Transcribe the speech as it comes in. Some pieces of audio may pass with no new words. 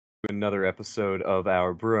Another episode of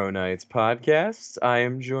our Bro Nights podcast. I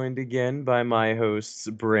am joined again by my hosts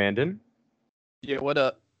Brandon, Yeah, what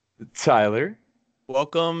up? Tyler,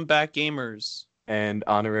 Welcome back, gamers. and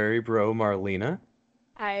honorary bro Marlena.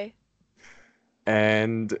 Hi.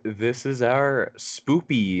 And this is our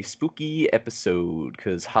spooky episode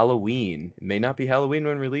because Halloween. It may not be Halloween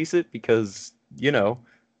when we release it because,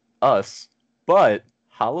 us, but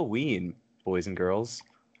Halloween, boys and girls.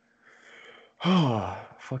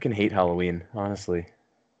 Fucking hate Halloween, honestly.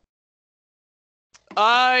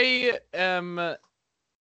 I am, I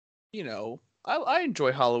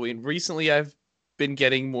enjoy Halloween. Recently, I've been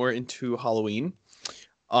getting more into Halloween.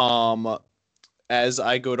 As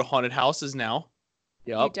I go to haunted houses now.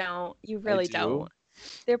 You Yup, don't. You really do. don't.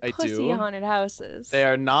 They're I pussy do. haunted houses. They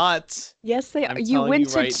are not. Yes, they I'm are. You telling went you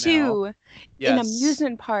to right two in Yes.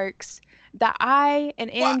 amusement parks that I and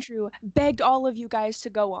Andrew begged all of you guys to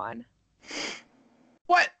go on.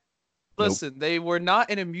 What? Listen, they were not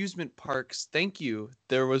in amusement parks. Thank you.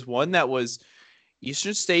 There was one that was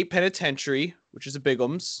Eastern State Penitentiary, which is a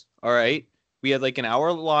Bigums. All right. We had like an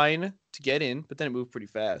hour line to get in, but then it moved pretty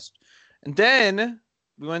fast. And then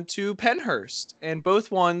we went to Penhurst, and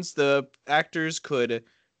both ones, the actors could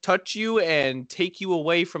touch you and take you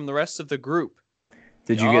away from the rest of the group.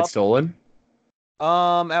 Did you get stolen?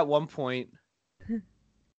 At one point,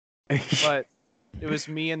 but it was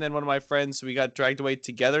me and then one of my friends, so we got dragged away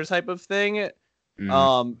together type of thing.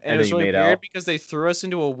 And it was really weird because they threw us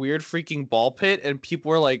into a weird freaking ball pit and people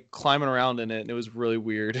were like climbing around in it and it was really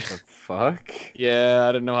weird. The fuck? Yeah,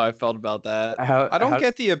 I didn't know how I felt about that. I don't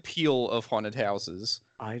get the appeal of haunted houses.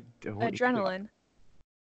 I don't. Adrenaline.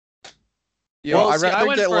 You know, Well, I'd see, I rather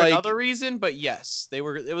went get for like another reason, but yes, it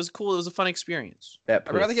was cool. It was a fun experience. That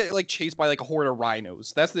I'd rather get like chased by like a horde of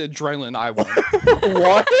rhinos. That's the adrenaline I want.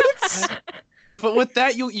 What? But with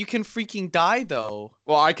that, you can freaking die though.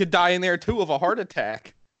 Well, I could die in there too of a heart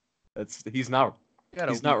attack. He's not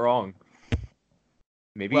wrong.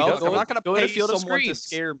 Maybe Well, he does. I'm not gonna go to pay Field of someone to Screams.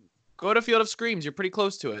 scare me. Go to Field of Screams. You're pretty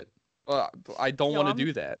close to it. I don't Yo, want to I'm-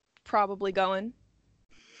 do that. Probably going.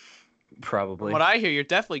 From Probably. what I hear, you're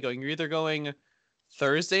definitely going. You're either going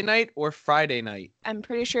Thursday night or Friday night. I'm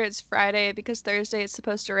pretty sure it's Friday because Thursday it's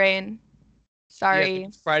supposed to rain. Yeah, Sorry.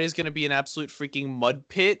 Friday's gonna be an absolute freaking mud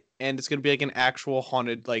pit, and it's gonna be like an actual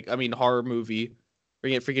haunted, horror movie.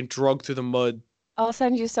 Where you get freaking drugged through the mud. I'll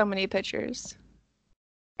send you so many pictures.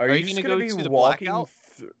 Are Are you you just gonna gonna go be to the walking? blackout?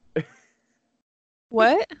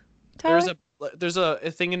 What? Tyler? There's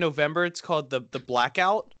a thing in November. It's called the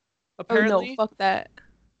blackout. Oh Apparently. no, fuck that.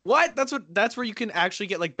 What? That's where you can actually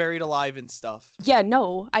get like buried alive and stuff. Yeah,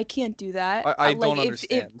 no, I can't do that. I Like, don't if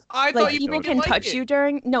understand. I like thought you people would can like touch it. you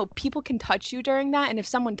during people can touch you during that, and if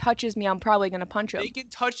someone touches me, I'm probably gonna punch them. They can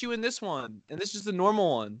touch you in this one, and this is the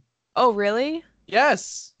normal one. Oh really?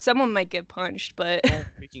 Yes. Someone might get punched, but Don't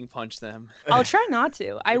freaking punch them. I'll try not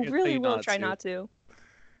to. I They're gonna really tell you will not try to. not to.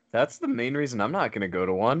 That's the main reason I'm not gonna go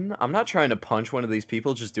to one. I'm not trying to punch one of these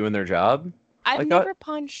people just doing their job. I've I thought- never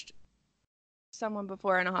punched someone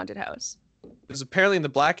before in a haunted house. Because apparently in the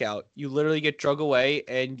blackout, you literally get drug away,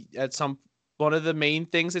 and one of the main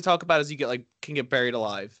things they talk about is you can get buried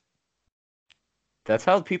alive. That's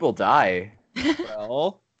how people die.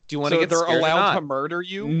 Well, do you want to So get they're scared or allowed not? to murder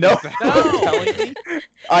you? No. Is that what you're No. telling me?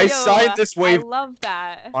 I Yo, signed this I waiver. love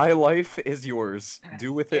that. My life is yours.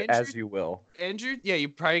 Do with it as Andrew- you will. Andrew, yeah, you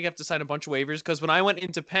probably have to sign a bunch of waivers because when I went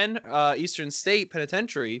into Eastern State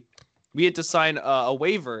Penitentiary, we had to sign a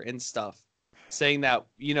waiver and stuff saying that,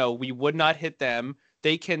 we would not hit them.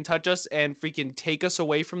 They can touch us and freaking take us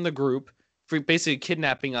away from the group, for basically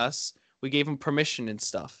kidnapping us. We gave them permission and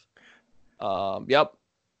stuff. Yep.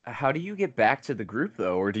 How do you get back to the group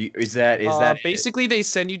though, or is that Basically they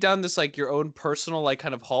send you down this like your own personal like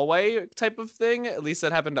kind of hallway type of thing. At least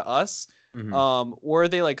that happened to us. Mhm. Or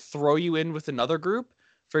they like throw you in with another group.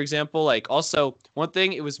 For example, like also one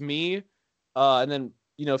thing, it was me, and then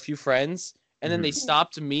a few friends, and then they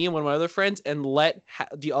stopped me and one of my other friends and let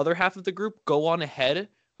the other half of the group go on ahead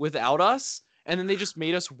without us, and then they just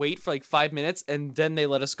made us wait for like 5 minutes, and then they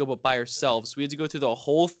let us go but by ourselves. We had to go through the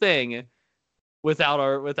whole thing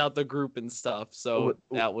without the group and stuff. So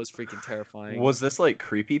that was freaking terrifying. Was this like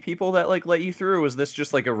creepy people that like let you through, or was this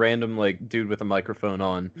just like a random like dude with a microphone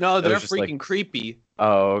on? No, that they're was just, like- freaking creepy.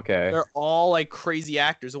 Oh, okay. They're all like crazy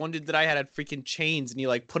actors. The one dude that I had freaking chains, and he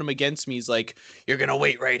like put them against me. He's like, "You're gonna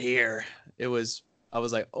wait right here." I was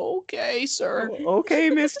like, "Okay, sir." Okay,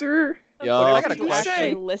 mister. Yeah. I got a What did you question.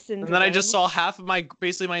 say? Listen And to then I them. just saw half of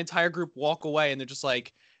basically my entire group walk away, and they're just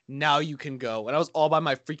like, "Now you can go." And I was all by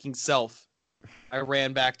my freaking self. I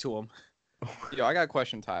ran back to him. Yo, I got a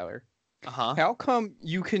question, Tyler. Uh huh. How come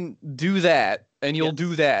you can do that and you'll Yes.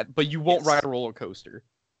 do that, but you won't Yes. ride a roller coaster.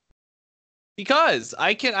 Because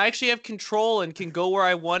I actually have control and can go where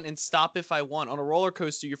I want and stop if I want. On a roller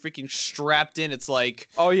coaster, you're freaking strapped in. It's like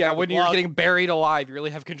Oh yeah, when you're Well- getting buried alive, you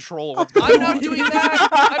really have control of what's going I'm on. not doing that.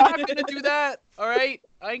 I'm not gonna do that. All right,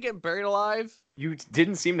 I ain't getting buried alive. You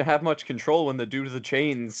didn't seem to have much control when the dude with the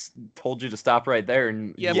chains told you to stop right there.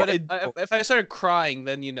 And Yeah, you- but if I started crying,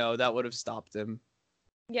 then that would have stopped him.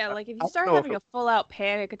 Yeah, like if I you start don't know if having a full out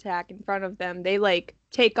panic attack in front of them, they like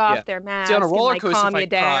take off Yeah. their mask See, on a and roller like coaster, calm if I you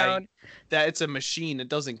cry, down. That it's a machine. It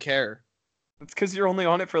doesn't care. it's because you're only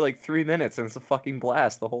on it for like 3 minutes, and it's a fucking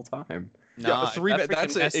blast the whole time. Nah, Yeah, 3 that minutes.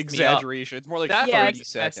 That's freaking an messed me up. exaggeration. It's more like That Yeah, 30 freaking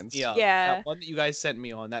seconds. messed me up. Yeah. That one that you guys sent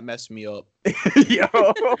me on, that messed me up. Yo,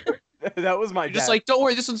 that was my You're just dad. like, don't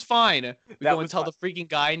worry, this one's fine. We That go and was tell my- the freaking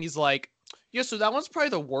guy, and he's like, yeah, so that one's probably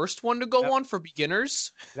the worst one to go That- on for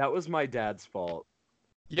beginners. That was my dad's fault.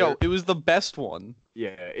 Yo, it was the best one.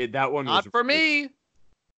 Yeah, that one Not was for me.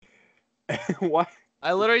 What?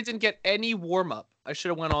 I literally didn't get any warm up. I should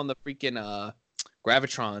have went on the freaking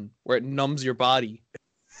Gravitron where it numbs your body.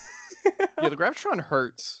 Yeah, the Gravitron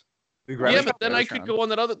hurts. The Yeah, Gravitron- but then I could go on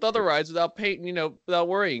that the other rides without pain, without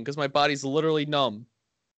worrying, because my body's literally numb.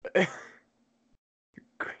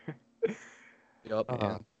 Yup.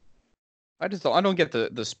 Uh, I don't get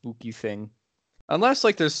the spooky thing. Unless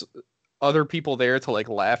like there's other people there to like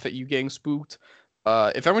laugh at you getting spooked.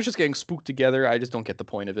 If everyone's just getting spooked together, I just don't get the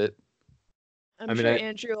point of it. I'm I mean, sure I-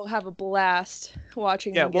 Andrew will have a blast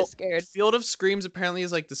watching Yeah, them well, get scared. Field of Screams apparently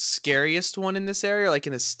is like the scariest one in this area, like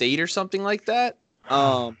in a state or something like that.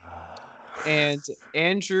 And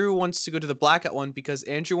Andrew wants to go to the blackout one because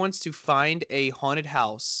Andrew wants to find a haunted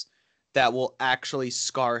house that will actually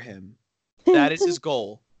scar him. That is his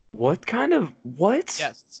goal. What kind of what?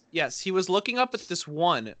 Yes. He was looking up at this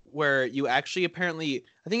one where you actually apparently,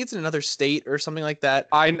 I think it's in another state or something like that.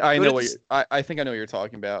 I Go know to what this- I think I know what you're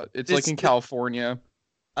talking about. It's This- like in California.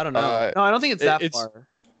 I don't know. Uh, No, I don't think it's that it's- far.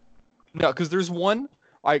 No, because there's one.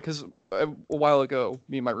 Because a while ago,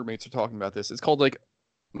 me and my roommates were talking about this. It's called like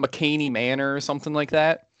McCaney Manor or something like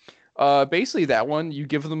that. Basically that one, you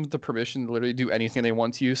give them the permission to literally do anything they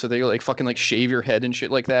want to you. So they like fucking like shave your head and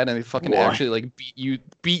shit like that, and they fucking What? actually like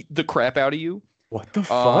beat the crap out of you. What the Um,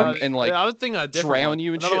 fuck? and like I was thinking a different drown one.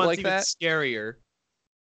 you and Another shit one's like even that. Scarier.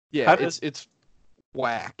 Yeah, How does- it's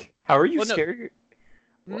whack. How are you well, no- scared?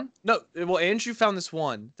 No, well, Andrew found this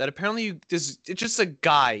one that apparently it's just a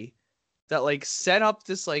guy that like set up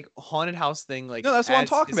this like haunted house thing. Like No, that's what I'm as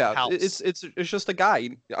talking his about. house. It's just a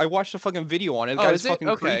guy. I watched a fucking video on it. The Oh, guy's is it? fucking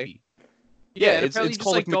Okay. creepy. yeah, yeah, and it's apparently you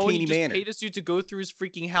called, just, like, go and McKinney you just Manor. pay this dude to go through his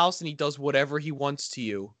freaking house, and he does whatever he wants to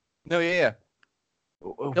you. No, yeah.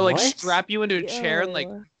 He'll like What? strap you into a chair and like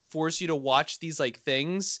Ew. force you to watch these like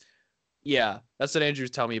things. Yeah, that's what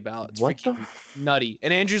Andrew's telling me about. It's What the? freaking nutty.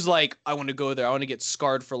 And Andrew's like, I want to go there. I want to get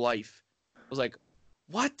scarred for life. I was like,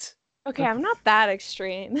 what? Okay, I'm not that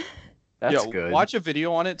extreme. That's Yo, good. watch a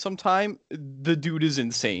video on it sometime. The dude is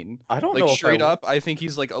insane. I don't Like know. straight up, I think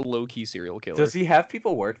he's like a low key serial killer. Does he have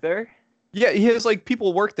people work there? Yeah, he has like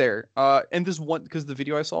people work there. And this one, because the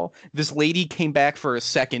video I saw, this lady came back for a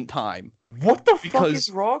second time What the fuck Because-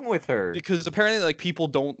 is wrong with her? because apparently like people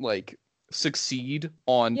don't like succeed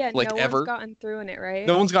on Yeah, like no ever. one's gotten through in it, right?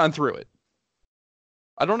 No one's gone through it.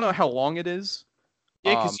 I don't know how long it is.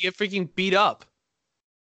 Yeah, because Um, you get freaking beat up.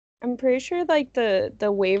 I'm pretty sure like the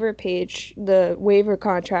waiver page, the waiver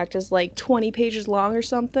contract is like 20 pages long or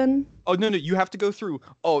something. Oh no, you have to go through.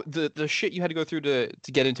 Oh, the shit you had to go through to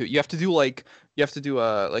get into it. You have to do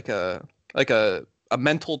a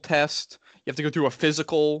mental test. You have to go through a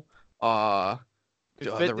physical.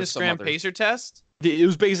 There was Fitness some Grand other- Pacer test. It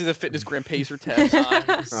was basically the fitness Grand Pacer test.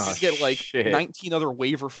 Oh, You get like shit. 19 other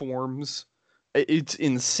waiver forms. It's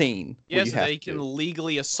insane. what Yeah, you so have they to can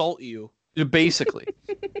legally assault you. do. Basically.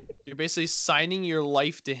 You're basically signing your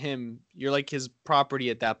life to him. You're like his property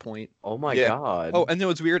at that point. Oh my Yeah. god. Oh, and then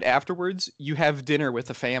what's weird afterwards? You have dinner with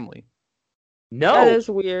the family. no, That is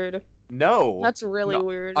weird. no. That's really No,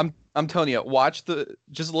 weird. I'm telling you,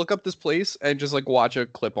 just look up this place and just like watch a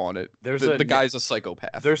clip on it. There's the a guy's a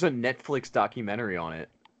psychopath. There's a Netflix documentary on it,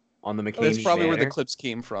 on the McCaney That's probably where the Manor. clips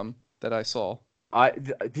came from that I saw. I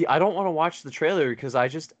don't want to watch the trailer because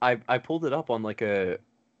I pulled it up on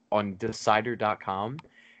on Decider.com,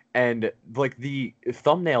 and like the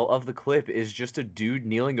thumbnail of the clip is just a dude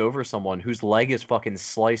kneeling over someone whose leg is fucking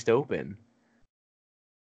sliced open.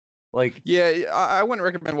 Like Yeah, I wouldn't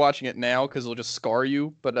recommend watching it now because it'll just scar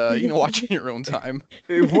you. But you can watch it in your own time.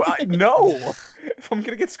 no, if I'm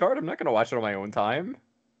gonna get scarred, I'm not gonna watch it on my own time.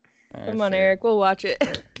 Come on, Eric, we'll watch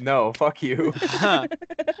it. No, fuck you.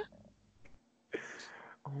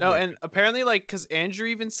 Oh No, my and apparently, like, because Andrew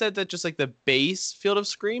even said that just like the base Field of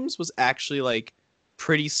Screams was actually like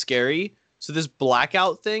pretty scary. So this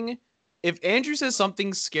blackout thing, if Andrew says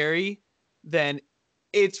something's scary, then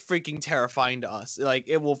it's freaking terrifying to us. Like,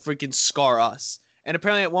 it will freaking scar us. And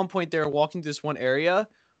apparently, at one point, they were walking through this one area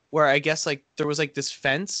where I guess like there was like this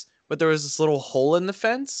fence, but there was this little hole in the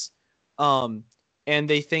fence. Um, and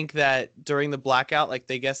they think that during the blackout, like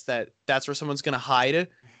they guess that that's where someone's gonna hide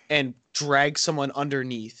and drag someone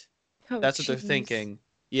underneath. Oh, That's what they're jeez. thinking.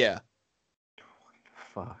 Yeah,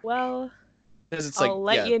 fuck. Well, because it's like I'll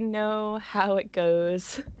let yeah. you know how it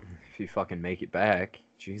goes. If you fucking make it back,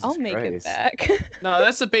 Jesus I'll make it Christ. back. No,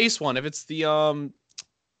 that's the base one. If it's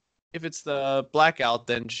the blackout,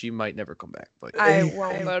 then she might never come back. But I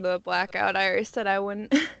won't go to the blackout. I already said I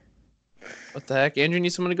wouldn't. what the heck? Andrew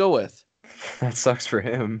needs someone to go with. That sucks for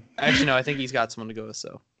him. Actually, no, I think he's got someone to go with.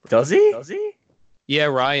 So Does he? Does he? yeah,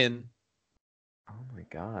 Ryan. Oh my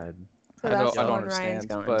god. So I don't- that's I the don't one Ryan's understand,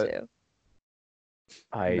 going but- to.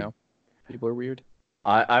 I No. People are weird.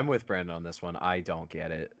 I'm with Brandon on this one. I don't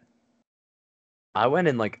get it. I went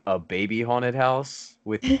in like a baby haunted house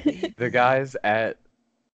with the guys at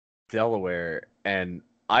Delaware, and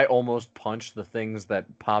I almost punched the things that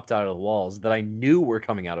popped out of the walls that I knew were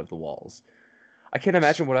coming out of the walls. I can't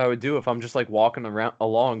imagine what I would do if I'm just like walking around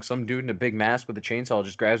along, some dude in a big mask with a chainsaw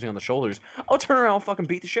just grabs me on the shoulders. I'll turn around and fucking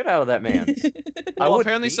beat the shit out of that man. I Well, would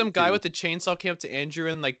apparently need some guy to. with the chainsaw came up to Andrew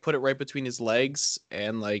and like put it right between his legs,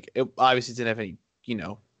 and like it obviously didn't have any,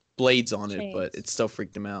 blades on it, but Chains. it still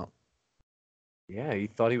freaked him out. Yeah, he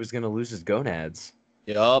thought he was gonna lose his gonads.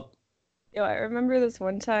 Yup. Yo, I remember this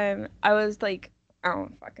one time I was like, I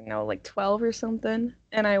don't fucking know, like 12 or something,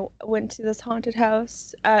 and I went to this haunted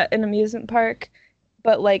house at an amusement park,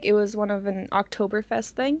 but like it was one of an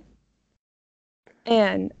Oktoberfest thing.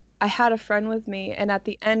 And I had a friend with me, and at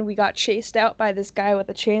the end we got chased out by this guy with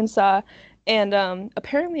a chainsaw, and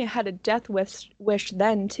apparently I had a death wish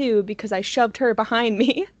then too because I shoved her behind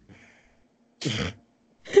me.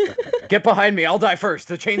 Get behind me, I'll die first.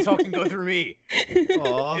 The chainsaw can go through me.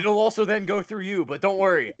 Aw. It'll also then go through you, but don't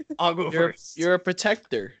worry. I'll go You're first. you're a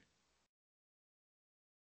protector.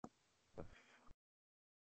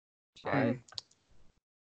 Sure.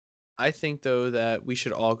 I think though that we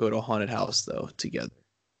should all go to a haunted house though together.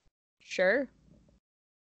 Sure.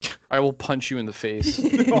 I will punch you in the face.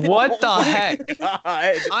 What the Oh my heck? God.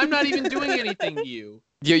 I'm not even doing anything to you.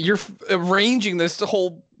 Yeah, you're arranging this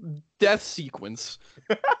whole death sequence.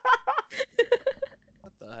 What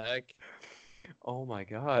the heck? Oh my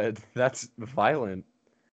god, that's violent.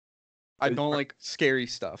 I don't like scary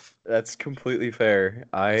stuff. That's completely fair.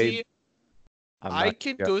 See, I'm I not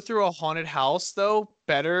can gonna- go through a haunted house though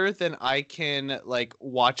better than I can like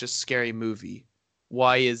watch a scary movie.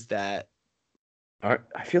 Why is that? I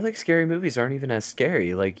feel like scary movies aren't even as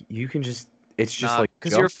scary. Like you can just, it's just like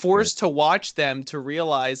because you're jump scares. forced to watch them to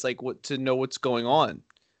realize like what to know what's going on,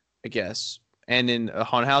 I guess. And in a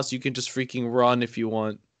haunted house, you can just freaking run if you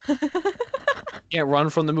want. You can't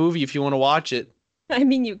run from the movie if you want to watch it, I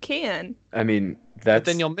mean, you can. I mean, but that's.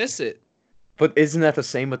 then you'll miss it. But isn't that the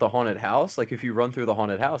same with the haunted house? Like if you run through the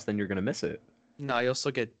haunted house, then you're gonna miss it. No, you'll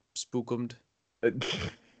still get spookumed,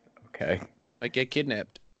 Okay. like get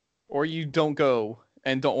kidnapped. Or you don't go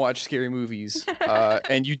and don't watch scary movies,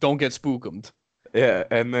 and you don't get spookumed. Yeah,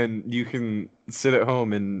 and then you can sit at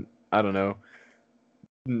home and I don't know,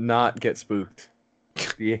 not get spooked.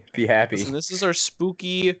 Be happy. Listen, this is our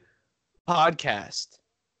spooky podcast.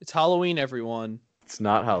 It's Halloween, everyone. It's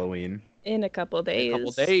not Halloween. In a couple In days. a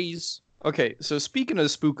couple days. Okay, so speaking of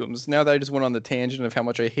spookums, now that I just went on the tangent of how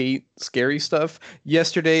much I hate scary stuff,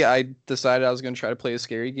 yesterday I decided I was going to try to play a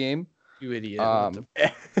scary game. You idiot. What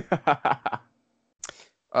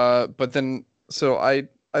But then, so I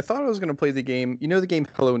thought I was going to play the game, you know the game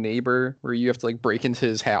Hello Neighbor, where you have to like break into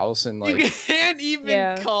his house and you like... can't even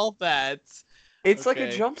Yeah. call that. It's like a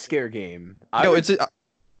Okay. jump scare game. No, it's a...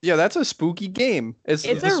 Yeah, that's a spooky game. It's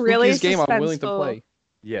It's the a really spookiest game I'm willing to suspenseful- play.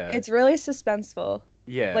 Yeah. It's really suspenseful.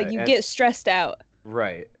 Yeah. Like you and- get stressed out.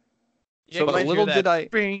 right. Yeah, So but mind you little that- did I.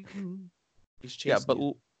 Bing. He's Yeah, chasing but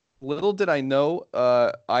you. little did I know,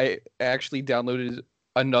 I actually downloaded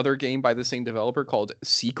another game by the same developer called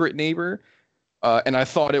Secret Neighbor, and I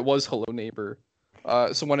thought it was Hello Neighbor.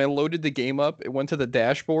 So when I loaded the game up, it went to the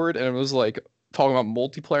dashboard and it was like talking about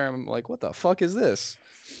multiplayer. I'm like, what the fuck is this?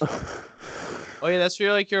 Oh yeah, that's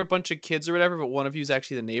where you're a bunch of kids or whatever, but one of you is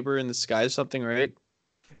actually the neighbor in the sky or something, right?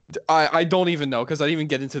 I don't even know because I didn't even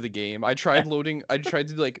get into the game. I tried loading, I tried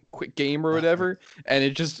to do like quick game or whatever, and it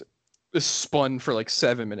just spun for like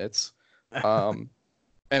 7 minutes.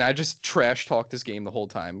 and I just trash talked this game the whole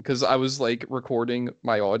time because I was like recording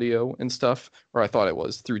my audio and stuff, or I thought it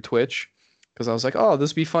was through Twitch, because I was like, oh,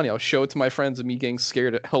 this would be funny. I'll show it to my friends of me getting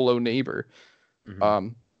scared at Hello Neighbor.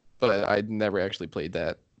 Mhm. But I never actually played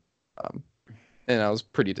that, and I was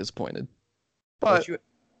pretty disappointed. But don't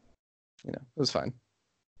it was fine.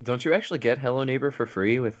 you actually get Hello Neighbor for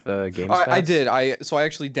free with Games I Pass? did. I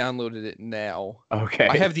actually downloaded it now. Okay.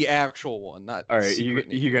 I have the actual one, not All right, secret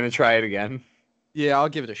name. you gonna try it again? Yeah, I'll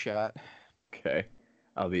give it a shot. Okay,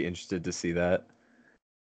 I'll be interested to see that.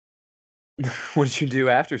 What did you do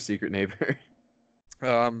after Secret Neighbor?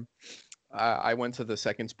 I went to the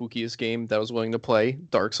second spookiest game that I was willing to play,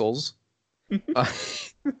 Dark Souls.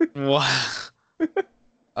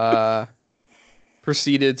 Wow.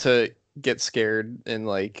 Proceeded to get scared in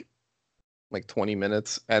like 20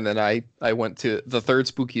 minutes, and then I went to the third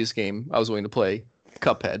spookiest game I was willing to play,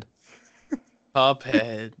 Cuphead.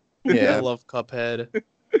 Cuphead. I Yeah, love Cuphead.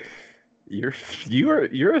 You're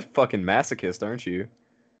a fucking masochist, aren't you?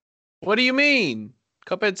 What do you mean?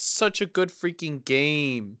 Cuphead's such a good freaking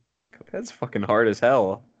game. Cuphead's fucking hard as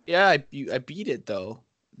hell. Yeah, I beat it though.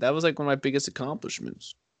 That was like one of my biggest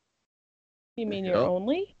accomplishments. You mean Yep. your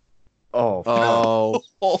only? Oh,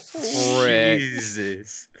 Oh, frick.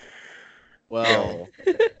 Jesus. Well,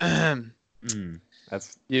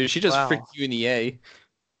 That's dude, she just Wow. fricked you in the A.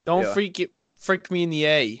 don't Yeah. frick me in the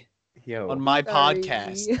A yo. on my Sorry.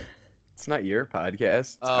 podcast. It's not your podcast.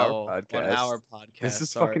 It's Oh, our on podcast. our podcast. This is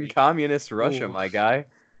sorry. fucking communist Russia, Ooh. my guy.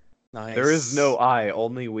 Nice. There is no I,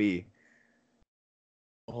 only we.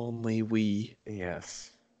 only we.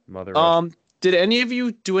 Yes, mother. Russia. Did any of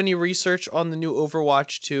you do any research on the new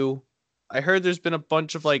Overwatch 2? I heard there's been a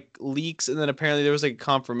bunch of like leaks, and then apparently there was like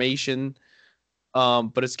confirmation.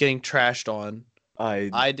 But it's getting trashed on.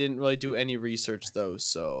 I didn't really do any research though,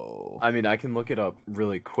 so I mean, I can look it up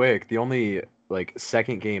really quick. The only like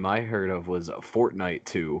second game I heard of was Fortnite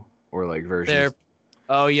 2 or like version. there.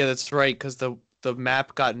 Oh yeah, that's right, because the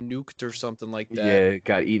map got nuked or something like that. Yeah, it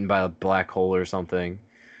got eaten by a black hole or something.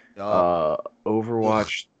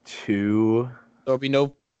 Overwatch 2. There'll be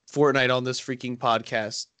no Fortnite on this freaking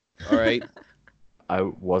podcast. All right. I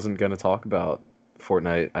wasn't gonna talk about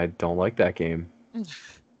Fortnite. I don't like that game.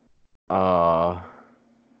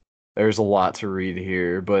 There's a lot to read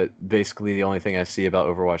here, but basically the only thing I see about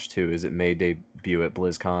Overwatch 2 is it may debut at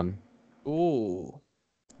BlizzCon. Ooh,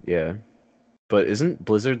 Yeah. But isn't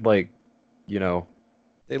Blizzard like, you know,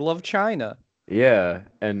 They love China. yeah,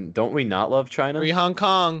 and don't we not love China? free Hong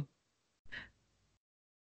Kong.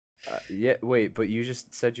 Yeah, wait, but you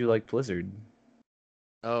just said you like Blizzard.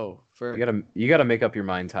 Oh, for You gotta make up your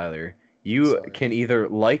mind, Tyler. You Sorry. can either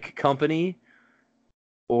like company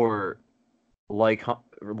or like or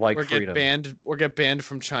freedom. get banned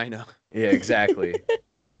from China. Yeah, exactly.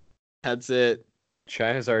 That's it.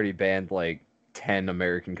 China's already banned like 10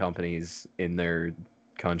 American companies in their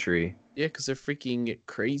country. Yeah, because they're freaking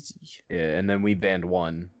crazy. Yeah, and then we banned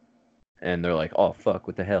one, and they're like, "Oh fuck,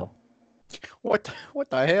 what the hell? What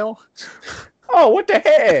the hell? Oh, what the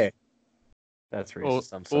heck?" That's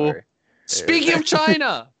racist. I'm sorry. Speaking of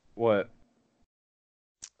China, What?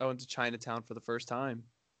 I went to Chinatown for the first time.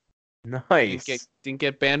 Nice. Didn't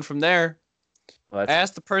get banned from there. Well, I that's-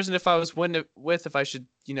 asked the person if I was with if I should,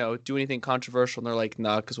 do anything controversial, and they're like,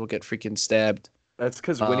 "Nah, because we'll get freaking stabbed." That's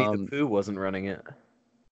because Winnie Um, the Pooh wasn't running it.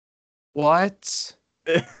 What?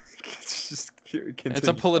 It's just It's a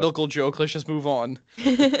continue. political joke. Let's just move on.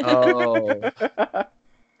 Oh,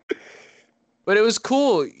 but it was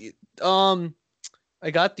cool. I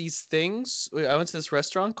got these things. I went to this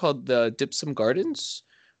restaurant called the Dipsum Gardens,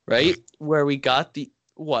 right? Where we got the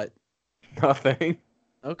what? Nothing.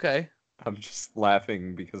 Okay. I'm just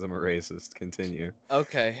laughing because I'm a racist. Continue.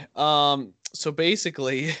 Okay. So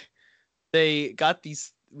basically, we got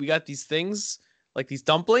these things, like these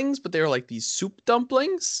dumplings, but they were like these soup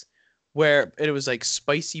dumplings where it was like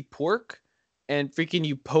spicy pork and freaking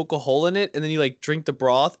you poke a hole in it and then you like drink the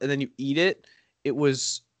broth and then you eat it. It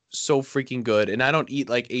was so freaking good. And I don't eat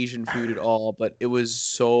like Asian food at all, but it was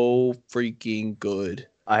so freaking good.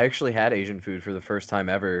 I actually had Asian food for the first time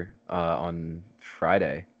ever on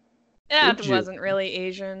Friday. That Did you? wasn't really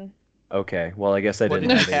Asian. Okay, well, I guess I What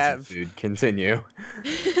didn't did have you Asian have? food. Continue.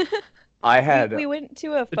 I had. we went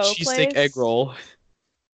to a The faux cheesesteak place. egg roll.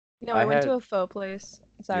 No, I I went to had- a faux place.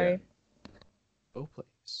 Sorry. Oh,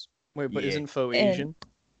 please. Wait, but Yeah. isn't faux And- Asian?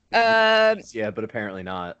 Yeah, but apparently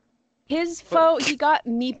not. His faux, he got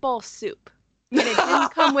meatball soup, and it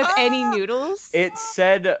didn't come with any noodles. It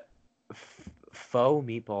said faux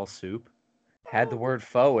meatball soup. Had the word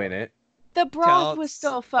faux in it. The broth was Counts.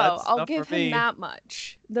 still faux. That's I'll enough give for him me. that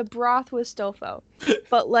much. The broth was still faux.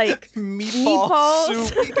 But like Meatball Meatballs?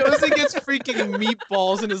 soup. He goes and gets freaking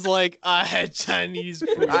meatballs and is like, I had Chinese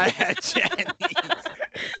food. I had Chinese.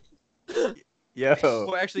 Yo.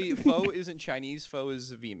 Well, actually, pho isn't Chinese. Pho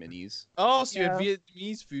is Vietnamese. Oh, so you had Yeah.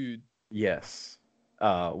 Vietnamese food. Yes.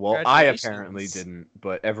 Well, I apparently Congratulations. didn't,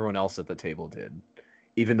 but everyone else at the table did.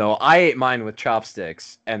 Even though I ate mine with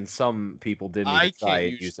chopsticks, and some people didn't I even try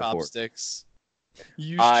can't and use a fork. chopsticks.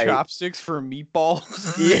 Use I- chopsticks for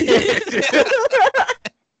meatballs. Yeah.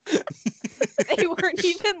 they weren't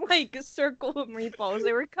even like a circle of meatballs.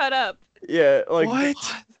 They were cut up. Yeah, like What?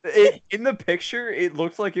 in the picture, it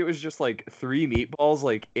looked like it was just like 3 meatballs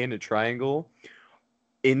like in a triangle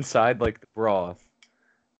inside like the broth.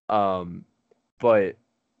 But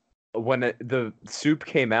when the soup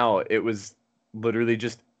came out, it was literally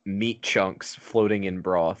just meat chunks floating in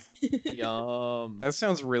broth. Yum. That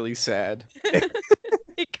sounds really sad.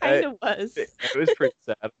 It kind of was. It was pretty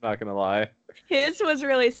sad, I'm not gonna lie. His was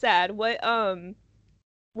really sad. What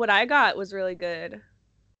I got was really good.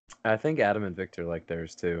 I think Adam and Victor like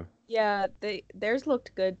theirs too. Yeah, theirs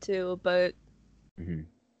looked good too, but Mm-hmm.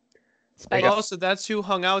 spicy. Oh, so that's who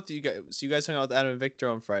hung out with you guys. So you guys hung out with Adam and Victor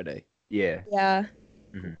on Friday. Yeah, Yeah.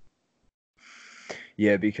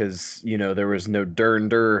 yeah, because there was no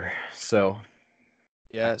Dur, so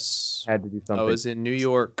Yes. had to do I something. was in New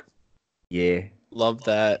York. Yeah. Love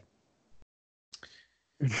that.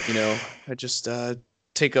 I just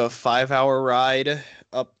take a 5-hour ride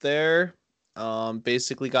up there.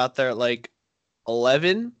 Basically got there at like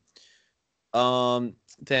 11.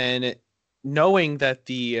 Then knowing that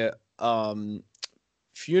the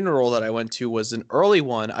funeral that I went to was an early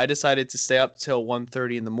one, I decided to stay up till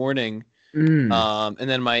 1:30 in the morning. Mm. And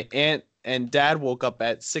then my aunt and dad woke up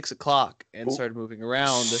at 6 o'clock and Oh. started moving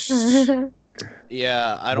around.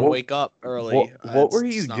 Yeah, I don't What- wake up early. What were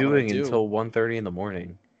It's you just not what I doing do. until 1:30 in the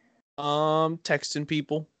morning? Texting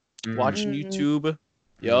people, watching Mm. YouTube.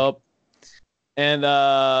 Yup. And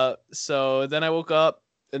so then I woke up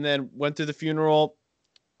and then went to the funeral.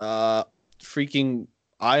 Freaking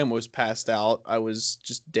I almost passed out. I was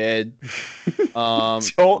just dead.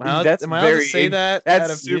 So, that's am I allowed to very say in- that that's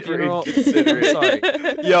at a super funeral? inconsiderate. Sorry.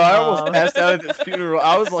 Yo, I almost Um, passed out at this funeral.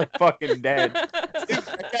 I was like fucking dead.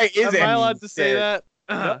 That guy is Am I allowed to say dead.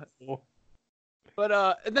 that? No. But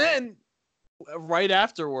and then right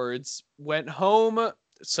afterwards went home.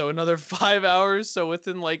 So another 5 hours. So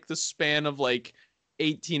within like the span of like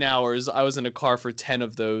 18 hours, I was in a car for 10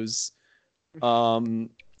 of those.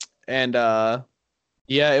 And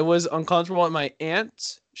yeah, it was uncomfortable. And my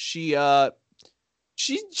aunt, she's a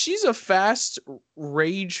fast,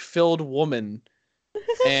 rage-filled woman.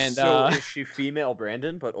 And So is she female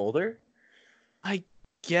Brandon, but older? I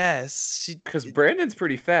guess Because Brandon's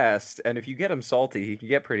pretty fast, and if you get him salty, he can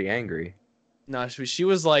get pretty angry. no,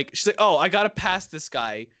 she's like, oh, I gotta pass this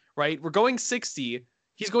guy, right? We're going 60,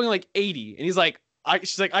 he's going like 80, and she's like, I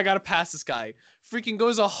gotta pass this guy. Freaking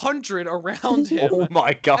goes 100 around him. Oh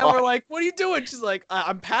my god. And we're like, what are you doing? She's like,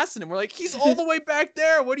 I'm passing him. We're like, he's all the way back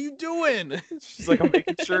there. What are you doing? She's like, I'm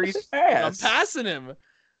making sure he's I'm fast. passing him.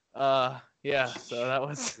 Yeah, so that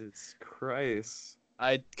was, Jesus Christ.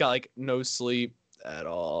 I got like no sleep at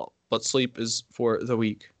all. But sleep is for the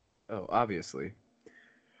weak. Oh, obviously.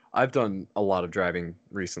 I've done a lot of driving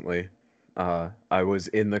recently. I was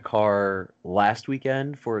in the car last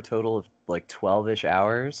weekend for a total of like 12-ish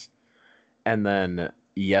hours. And then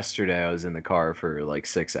yesterday I was in the car for like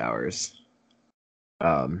 6 hours.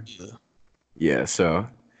 Yeah, so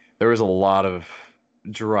there was a lot of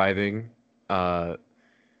driving. When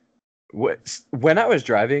I was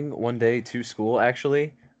driving one day to school,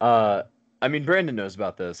 actually, I mean, Brandon knows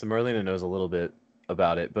about this, and Marlena knows a little bit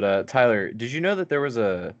about it. But Tyler, did you know that there was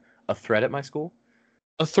a threat at my school?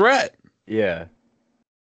 A threat. Yeah.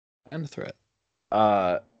 And a threat.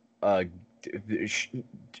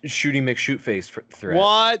 Shooting McShootface threat.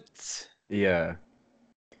 What? Yeah.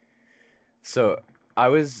 So I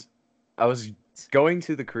was going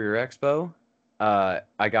to the Career Expo.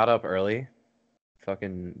 I got up early.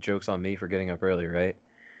 Fucking jokes on me for getting up early, right?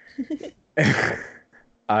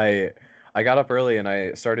 I got up early and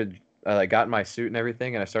I got in my suit and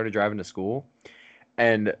everything, and I started driving to school.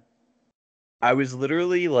 And I was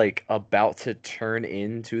literally like about to turn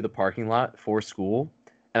into the parking lot for school,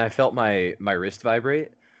 and I felt my wrist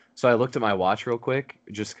vibrate. So I looked at my watch real quick,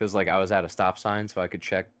 just because like I was at a stop sign, so I could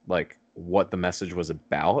check like what the message was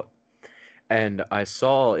about. And I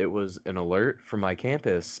saw it was an alert from my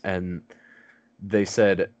campus, and they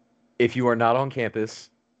said, if you are not on campus,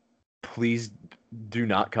 please do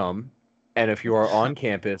not come. And if you are on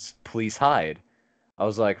campus, please hide. I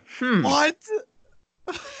was like, What?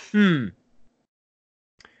 hmm.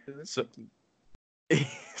 So,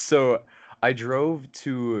 so I drove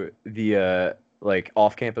to the like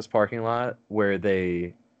off-campus parking lot where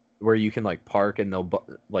you can like park and they'll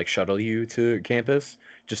like shuttle you to campus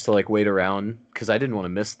just to like wait around because I didn't want to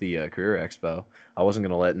miss the career expo. I wasn't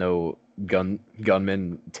gonna let no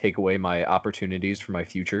gunmen take away my opportunities for my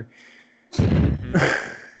future.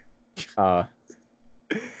 uh,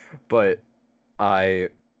 but I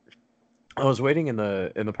I was waiting in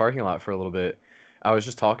the parking lot for a little bit. I was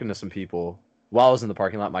just talking to some people. While I was in the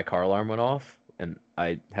parking lot, my car alarm went off, and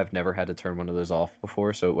I have never had to turn one of those off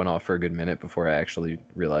before, so it went off for a good minute before I actually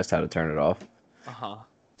realized how to turn it off. Uh-huh.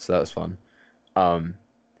 So that was fun. Um,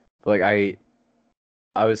 like I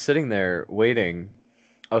was sitting there waiting.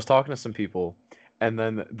 I was talking to some people, and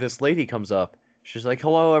then this lady comes up. She's like,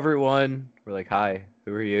 "Hello, everyone." We're like, "Hi,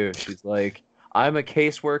 who are you?" She's like, "I'm a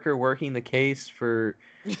caseworker working the case for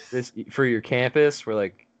for your campus." We're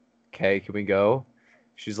like, "Okay, can we go?"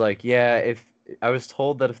 She's like, "Yeah, if I was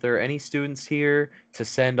told that if there are any students here to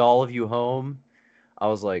send all of you home." I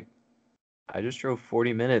was like, "I just drove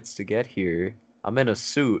 40 minutes to get here. I'm in a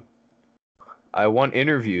suit. I want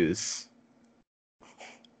interviews."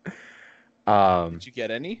 Did you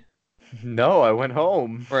get any? No, I went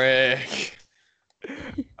home. Frick.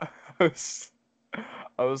 I was,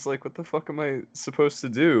 I was like, what the fuck am I supposed to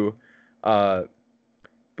do? Uh,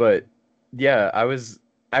 but yeah, I was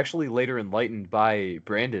actually later enlightened by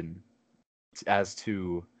Brandon as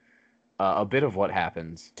to a bit of what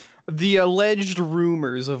happened. The alleged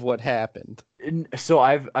rumors of what happened. So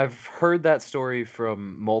I've heard that story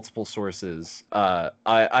from multiple sources.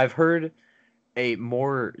 I've heard a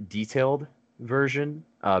more detailed version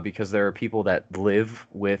because there are people that live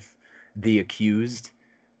with the accused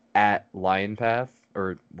at Lion Path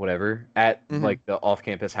or whatever at Mhm. like the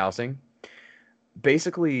off-campus housing.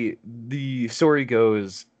 Basically, the story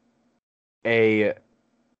goes a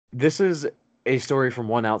this is a story from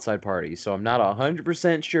one outside party, so I'm not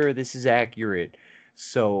 100% sure this is accurate.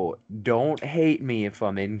 So don't hate me if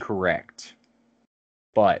I'm incorrect.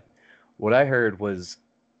 But what I heard was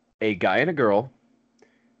a guy and a girl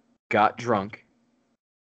got drunk,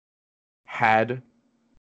 had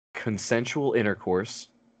consensual intercourse,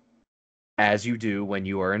 as you do when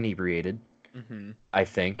you are inebriated. Mm-hmm. I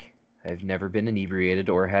think. I've never been inebriated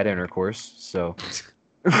or had intercourse, so.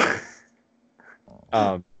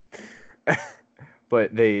 um,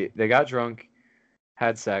 but they got drunk,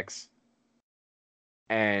 had sex,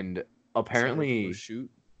 and apparently Shoot.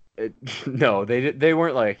 no, they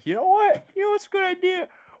weren't like, you know what, what's a good idea?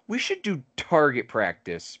 We should do target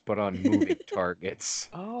practice, but on moving targets.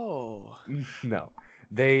 Oh. No,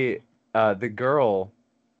 they the girl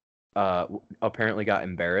apparently got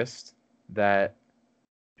embarrassed that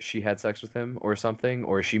she had sex with him or something,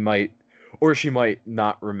 or she might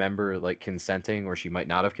not remember like consenting, or she might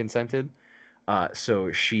not have consented.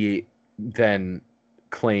 So she then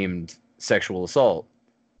claimed sexual assault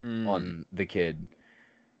on the kid.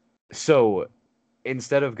 So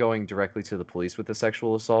instead of going directly to the police with the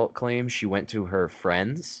sexual assault claim, she went to her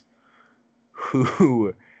friends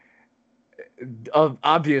who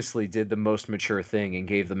obviously did the most mature thing and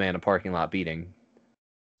gave the man a parking lot beating.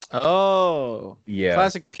 Oh. Yeah.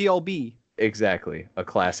 Classic PLB. Exactly, a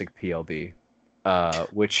classic PLB,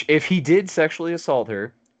 which if he did sexually assault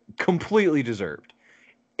her, completely deserved.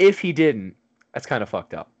 If he didn't, that's kind of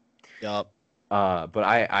fucked up. Yup. But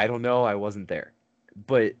I don't know, I wasn't there.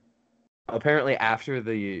 But apparently after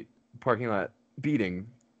the parking lot beating,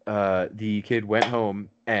 the kid went home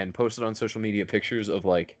and posted on social media pictures of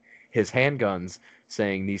like his handguns,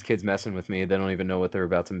 saying these kids messing with me. They don't even know what they're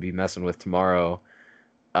about to be messing with tomorrow.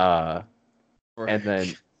 And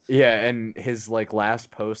then yeah, and his like last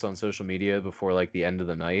post on social media before like the end of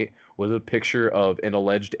the night was a picture of an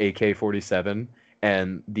alleged AK-47,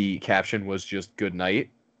 and the caption was just "Good night."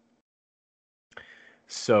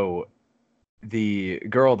 So the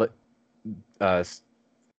girl that uh,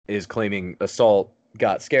 is claiming assault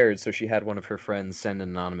got scared, so she had one of her friends send an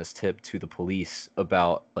anonymous tip to the police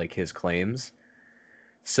about like his claims.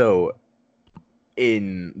 So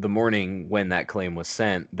in the morning when that claim was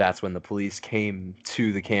sent, that's when the police came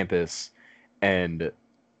to the campus and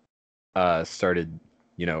started,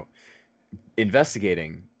 you know,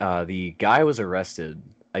 investigating. The guy was arrested.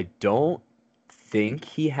 I don't think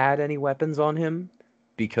he had any weapons on him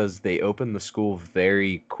because they opened the school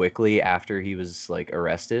very quickly after he was like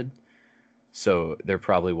arrested. So there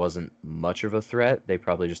probably wasn't much of a threat. They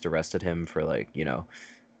probably just arrested him for like,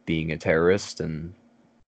 being a terrorist and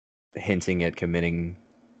hinting at committing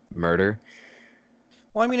murder.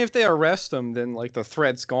 Well, I mean, if they arrest him, then like the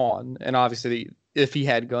threat's gone, and obviously if he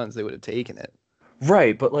had guns, they would have taken it.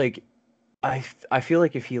 Right, but like, I feel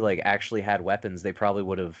like if he like actually had weapons, they probably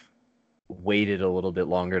would have waited a little bit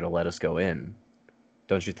longer to let us go in.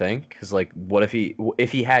 Don't you think? Because like, what if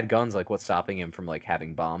he had guns? Like, what's stopping him from like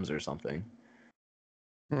having bombs or something?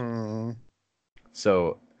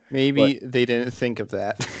 So Maybe they didn't think of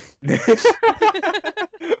that.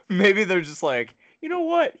 maybe they're just like, you know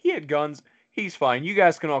what? He had guns. He's fine. You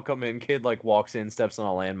guys can all come in. Kid like walks in, steps on a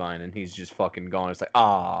landmine, and he's just fucking gone. It's like,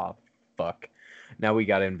 fuck. Now we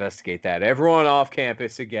gotta investigate that. Everyone off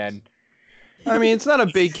campus again. I mean, it's not a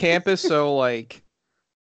big campus, so like,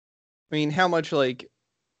 I mean, how much like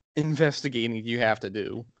investigating do you have to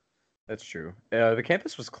do? That's true. The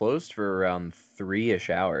campus was closed for around 3-ish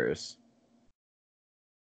hours.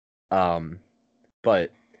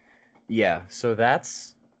 But yeah, so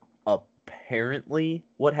that's apparently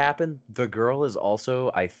what happened. The girl is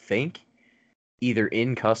also, I think, either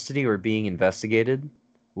in custody or being investigated,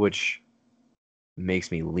 which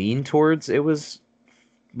makes me lean towards it was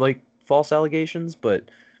like false allegations, but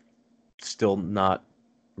still not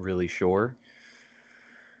really sure.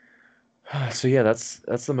 So yeah, that's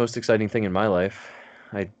the most exciting thing in my life.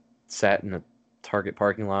 I sat in a Target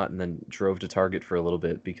parking lot and then drove to Target for a little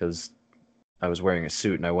bit because I was wearing a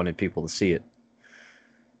suit and I wanted people to see it.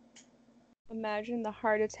 Imagine the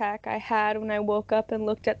heart attack I had when I woke up and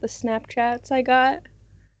looked at the Snapchats I got.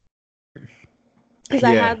 Because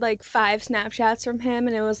I Yeah. had like 5 Snapchats from him,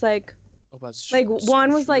 and it was like Oh, that's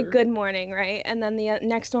one was like sure. good morning, right? And then the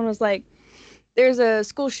next one was like, there's a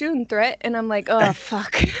school shooting threat, and I'm like, oh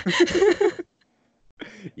fuck.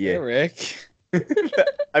 Yeah. Eric.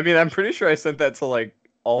 I mean, I'm pretty sure I sent that to like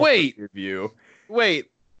all Wait. three of you. Wait.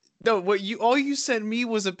 No, all you sent me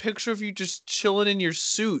was a picture of you just chilling in your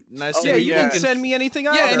suit, and I Oh, said, Yeah, yeah, you yeah. didn't send me anything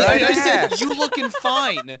Yeah, either. and I I said asked. you looking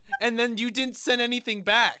fine, and then you didn't send anything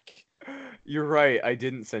back. You're right. I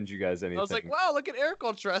didn't send you guys anything. I was like, wow, look at Eric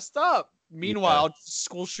all dressed up. Meanwhile,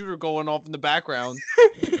 school shooter going off in the background.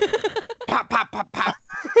 Pop, pop, pop, pop.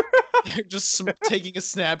 Just taking a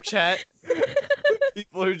Snapchat.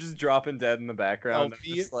 People are just dropping dead in the background. I'm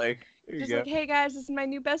Selfie. just like, here you Just go. like, hey guys, this is my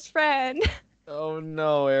new best friend. Oh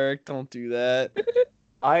no, Eric, don't do that.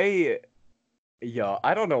 I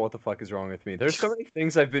don't know what the fuck is wrong with me. There's so many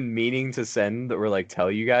things I've been meaning to send or like tell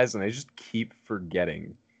you guys, and I just keep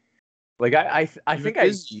forgetting. Like I You're think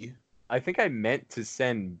busy. I think I meant to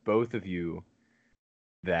send both of you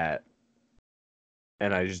that,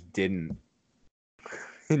 and I just didn't.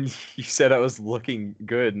 And you said I was looking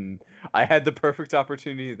good, and I had the perfect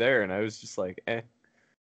opportunity there, and I was just like, eh.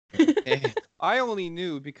 I only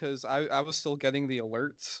knew because I was still getting the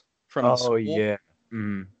alerts from the Oh school. yeah.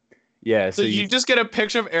 Yeah. So you just get a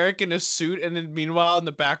picture of Eric in a suit, and then meanwhile in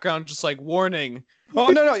the background, just like warning. Oh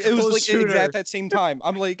no, it was School like shooter. at that same time.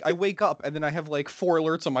 I'm like, I wake up and then I have like 4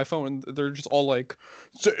 alerts on my phone, and they're just all like,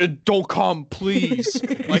 "Don't come, please."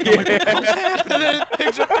 Like, I'm like, And then a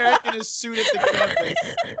picture of Eric in his suit at the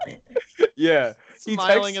campus, Yeah. He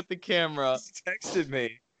smiling at the camera. He texted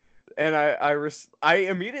me, and I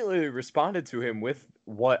immediately responded to him with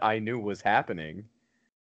what I knew was happening.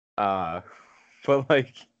 But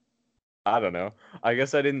like, I don't know. I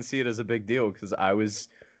guess I didn't see it as a big deal because I was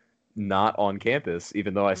not on campus,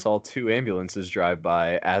 even though I saw 2 ambulances drive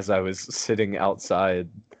by as I was sitting outside,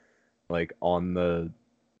 like in the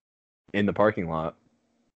parking lot.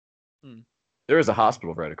 Hmm. There was a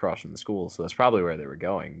hospital right across from the school, so that's probably where they were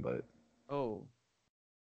going. But Oh.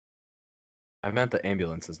 I meant the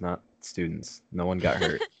ambulances, not students. No one got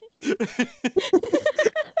hurt.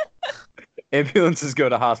 Ambulances go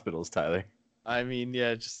to hospitals, Tyler. I mean,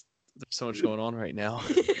 yeah, just there's so much going on right now.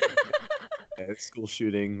 Yeah, school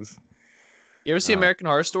shootings. You ever see Uh, American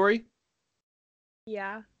Horror Story?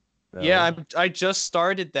 Yeah. Yeah, I just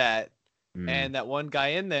started that, Mm. and that one guy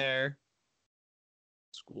in there,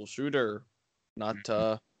 school shooter. Not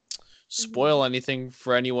to spoil anything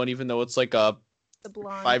for anyone, even though it's like a The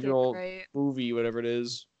blonde 5-year-old kid, right? movie, whatever it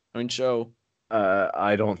is. I mean, show.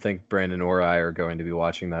 I don't think Brandon or I are going to be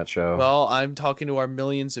watching that show. Well, I'm talking to our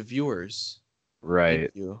millions of viewers. right.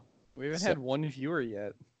 Thank you. we haven't So- had 1 viewer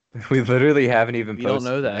yet. We literally haven't even We don't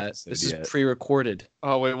posted know an that. episode This is yet. pre-recorded.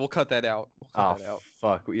 Oh wait, we'll cut that out. We'll cut that Oh out.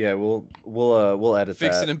 fuck. Yeah, we'll edit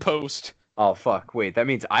Fix that. it in post. Oh fuck. Wait, that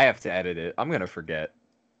means I have to edit it. I'm gonna forget.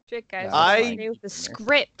 Shit, guys. No, I I- knew the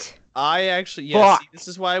script. I actually, yeah. See, Fuck. this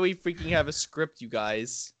is why we freaking have a script, you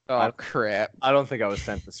guys. Oh crap! I don't think I was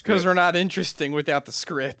sent the Because script. we're not interesting without the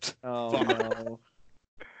script. Oh no.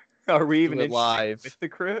 Are we even Do it interested live. with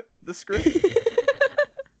the script?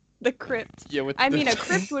 The crypt. Yeah, with I the- mean, a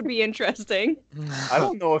crypt would be interesting. I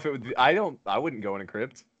don't know if it would be. I wouldn't go in a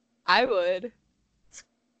crypt. I would.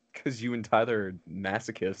 Because you and Tyler are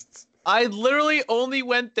masochists. I literally only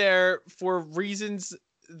went there for reasons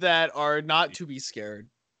that are not to be scared.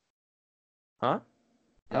 Huh?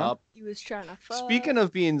 Huh? Yup. He was trying to fuck. Speaking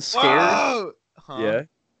of being scared, Whoa! Huh?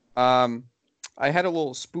 Yeah. I had a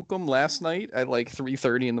little spookum last night at like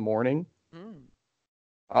 3:30 in the morning.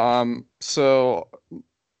 Mm. So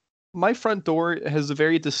my front door has a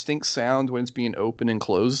very distinct sound when it's being open and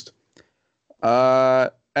closed.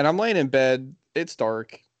 And I'm laying in bed. It's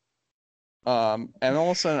dark. And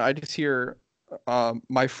all of a sudden I just hear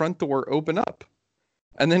my front door open up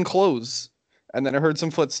and then close. And then I heard some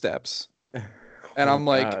footsteps. And Oh, I'm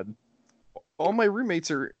like, God. all my roommates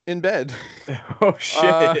are in bed. Oh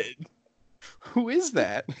shit. Who is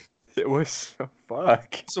that? It was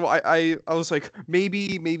fuck. So I was like,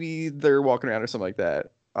 maybe they're walking around or something like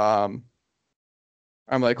that. I'm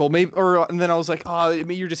like, well, maybe, and then I was like,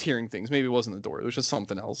 maybe you're just hearing things. Maybe it wasn't the door. It was just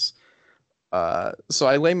something else. So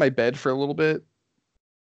I lay in my bed for a little bit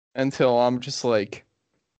until I'm just like,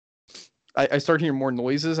 I start hearing more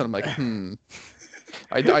noises, and I'm like,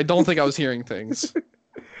 I don't think I was hearing things.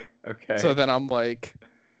 Okay. So then I'm like,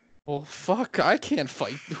 well, fuck, I can't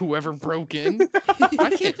fight whoever broke in.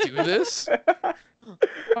 I can't do this.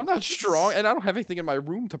 I'm not strong, and I don't have anything in my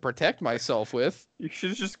room to protect myself with. You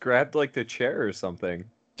should have just grabbed like the chair or something.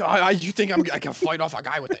 You think I can fight off a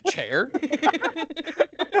guy with a chair?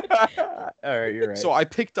 All right, you're right. So I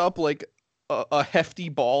picked up like a hefty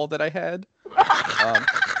ball that I had.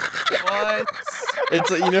 What? It's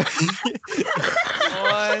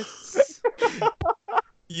What?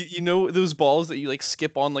 you know those balls that you like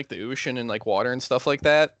skip on like the ocean and like water and stuff like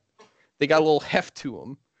that. They got a little heft to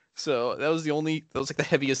them. So that was like the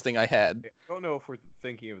heaviest thing I had. I don't know if we're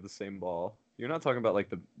thinking of the same ball. You're not talking about like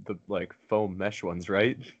the like foam mesh ones,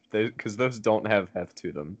 right? Because those don't have heft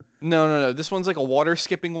to them. No. This one's like a water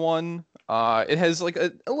skipping one. It has like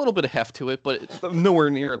a little bit of heft to it, but it's nowhere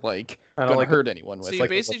near like I don't gonna like hurt anyone with. So you like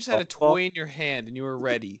a basically just had a ball. toy in your hand and you were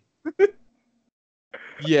ready.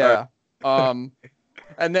 Yeah. And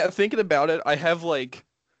thinking about it, I have like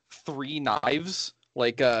 3 knives,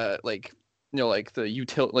 like the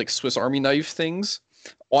like Swiss Army knife things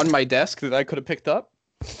on my desk that I could have picked up.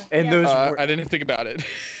 And Yeah. those were, I didn't think about it.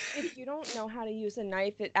 If you don't know how to use a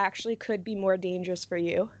knife, it actually could be more dangerous for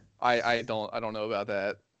you. I don't know about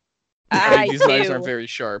that. I These knives do. aren't very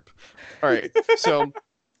sharp. All right, so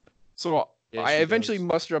Yeah, I she eventually does.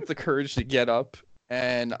 muster up the courage to get up,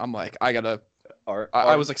 and I'm like, I was armed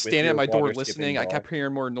like with standing your at my door water listening. skipping I kept ball.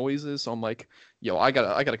 hearing more noises, so I'm like, yo, I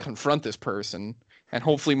gotta confront this person, and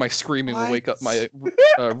hopefully my screaming will wake up my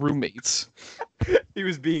roommates. He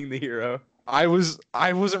was being the hero. I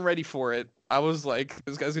wasn't ready for it. I was like,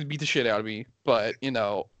 this guy's gonna beat the shit out of me, but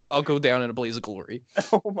I'll go down in a blaze of glory.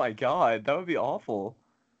 Oh my god, that would be awful.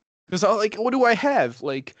 Because like, what do I have?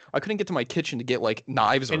 Like, I couldn't get to my kitchen to get like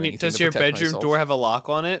knives or And anything. does to your protect bedroom myself. door have a lock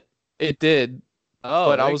on it? It did, Oh,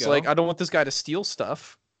 but there I you was go. like, I don't want this guy to steal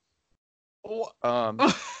stuff. Um,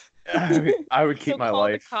 I would keep So my call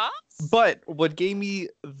life. the cops? but what gave me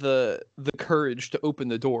the courage to open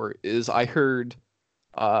the door is I heard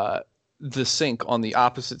the sink on the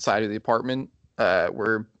opposite side of the apartment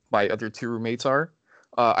where my other 2 roommates are.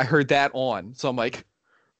 I heard that on, so I'm like,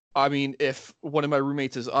 I mean, if one of my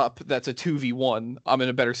roommates is up, that's a 2v1. I'm in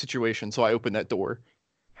a better situation, so I open that door.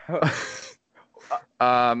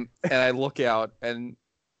 And I look out, and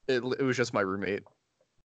it was just my roommate.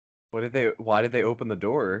 Why did they open the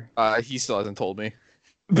door? He still hasn't told me.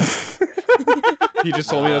 He just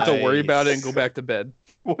told me not to worry about it and go Nice. back to bed.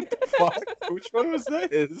 What the fuck? Which one was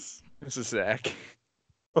this? This is Zach.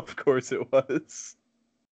 Of course it was.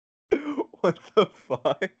 What the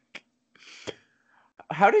fuck?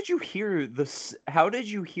 How did you hear the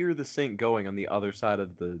sink going on the other side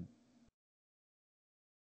of the?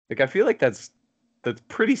 Like, I feel like that's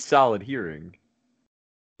pretty solid hearing.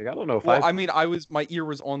 Like, I don't know if Well, I mean, my ear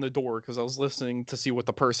was on the door because I was listening to see what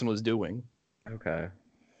the person was doing. Okay.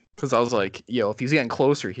 Because I was like, yo, if he's getting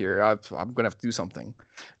closer here, I'm gonna have to do something.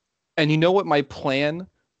 And you know what my plan?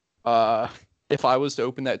 If I was to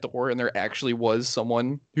open that door and there actually was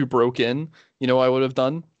someone who broke in, you know what I would have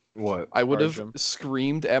done? What? I would have Charge him.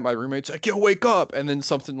 screamed at my roommates like, yo, wake up! And then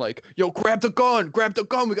something like, yo, grab the gun,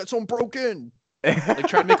 we got someone broke in. Like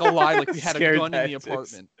try to make a lie like we had a Scare gun in the tactics.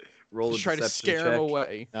 apartment. Roll a Just try to deception scare him check.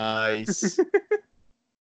 away. Nice.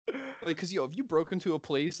 Like, cause if you broke into a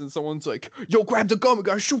place and someone's like, yo, grab the gun, we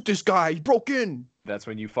gotta shoot this guy, he broke in. That's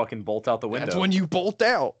when you fucking bolt out the window. That's when you bolt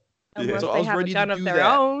out. Unless So I they was have a ready to gun of do their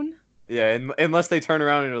that. own. Yeah, unless they turn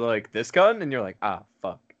around and you're like, this gun? And you're like, ah,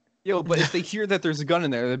 fuck. Yo, but if they hear that there's a gun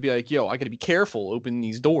in there, they'd be like, yo, I gotta be careful opening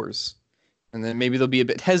these doors. And then maybe they'll be a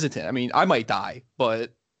bit hesitant. I mean, I might die,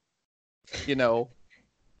 but you know,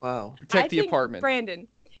 Wow. protect I the think, apartment. Brandon,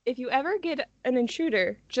 if you ever get an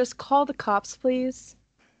intruder, just call the cops, please.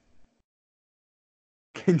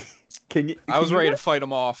 Can can you? I was can you ready to fight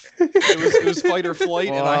him off. It was fight or flight,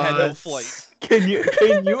 and I had no What? flight. Can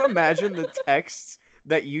you imagine the texts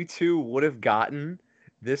that you two would have gotten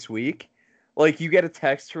this week? Like you get a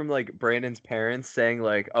text from like Brandon's parents saying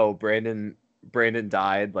like, "Oh, Brandon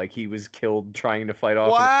died. Like he was killed trying to fight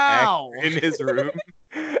off Wow. an attack in his room."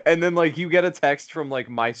 And then like you get a text from like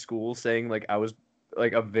my school saying like I was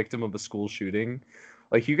like a victim of a school shooting.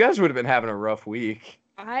 Like you guys would have been having a rough week.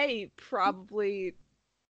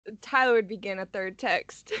 Tyler would begin a third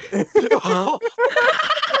text.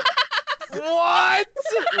 What?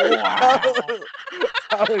 Wow.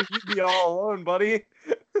 Tyler, you'd be all alone, buddy.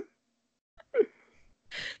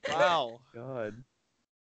 Wow. God.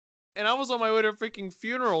 And I was on my way to a freaking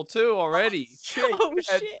funeral too already. Shit. Oh, you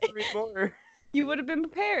had shit. 3 more. You would have been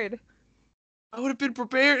prepared. I would have been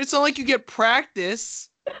prepared. It's not like you get practice.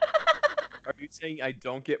 Are you saying I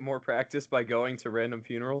don't get more practice by going to random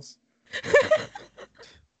funerals?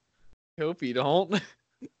 Hope you don't.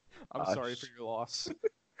 I'm Gosh. sorry for your loss.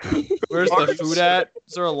 Where's the Are you food at?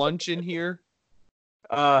 Is there a lunch in here?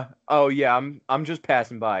 Oh yeah, I'm just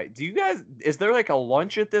passing by. Do you guys is there like a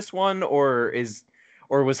lunch at this one or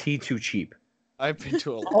was he too cheap? I've been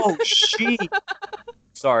to a Oh, she.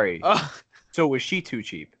 Sorry. Oh, So was she too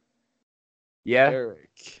cheap? Yeah. Eric.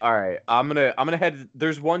 All right. I'm gonna head.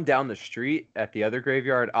 There's one down the street at the other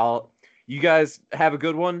graveyard. You guys have a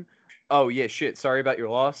good one. Oh yeah, shit. Sorry about your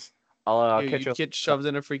loss. I'll Dude, catch you you. get shoved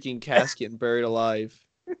in a freaking casket and buried alive.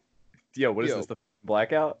 Yo, what is Yo. this? The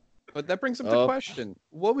blackout? But that brings up Oh. the question: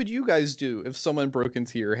 what would you guys do if someone broke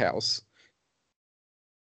into your house?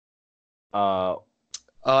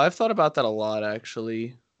 I've thought about that a lot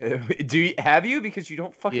actually. Have you? Because you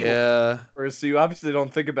don't fucking. Yeah. Or so you obviously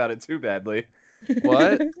don't think about it too badly.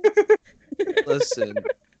 What? Listen.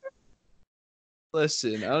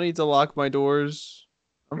 Listen, I don't need to lock my doors.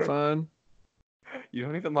 I'm fine. You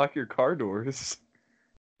don't even lock your car doors.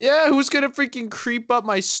 Yeah, who's gonna freaking creep up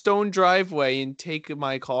my stone driveway and take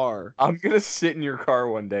my car? I'm gonna sit in your car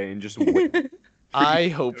one day and just wait. I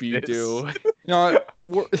hope you This. do. You know,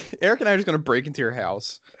 Eric and I are just gonna break into your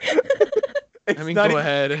house. It's I mean, not go even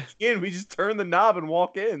ahead. in. We just turn the knob and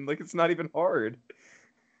walk in. Like it's not even hard.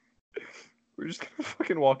 We're just gonna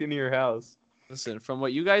fucking walk into your house. Listen, from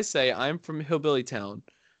what you guys say, I'm from Hillbilly Town.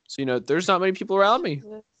 So, there's not many people around me.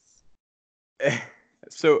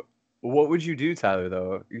 So, what would you do, Tyler?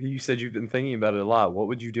 Though you said you've been thinking about it a lot. What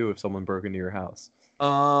would you do if someone broke into your house?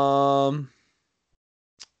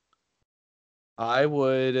 I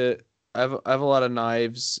would. I have a lot of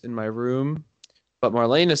knives in my room, but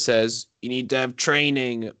Marlena says you need to have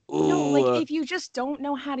training. Ooh, No, like if you just don't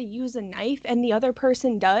know how to use a knife and the other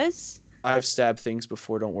person does, I've stabbed things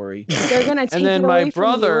before. Don't worry. they're gonna take And then it my away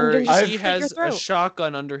brother, from you and he just slit your has a throat.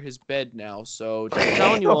 shotgun under his bed now. So don't tell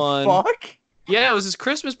What anyone. the fuck? Yeah, it was his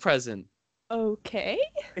Christmas present. Okay.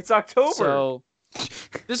 It's October. So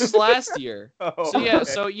this is last year. Oh, So yeah, okay.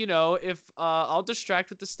 so if I'll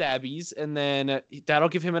distract with the stabbies, and then that'll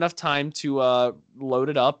give him enough time to load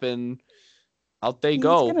it up, and out they He's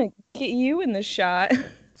go. gonna get you in the shot.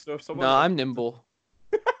 So if someone No, I'm nimble.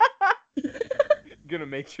 gonna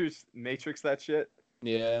matrix that shit.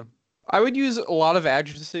 Yeah. I would use a lot of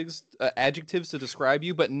adjectives to describe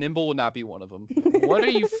you, but nimble would not be one of them. What are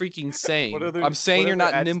you freaking saying? I'm saying what you're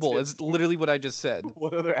other not nimble. adjectives- It's literally what I just said.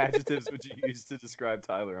 What other adjectives would you use to describe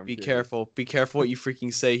Tyler? I'm Be curious. careful. Be careful what you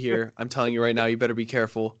freaking say here. I'm telling you right now, you better be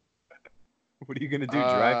careful. What are you gonna do?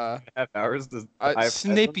 Drive Uh, 2.5 hours to buy a present?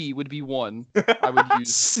 Snippy would be one I would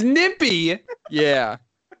use. Snippy! Yeah.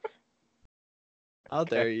 How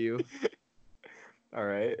dare you? All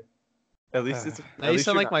right. At least it's. Now you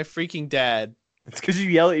sound like my freaking dad. It's because you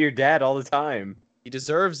yell at your dad all the time. He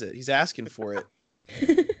deserves it. He's asking for it.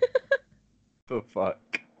 The fuck.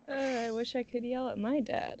 I wish I could yell at my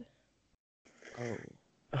dad. Oh.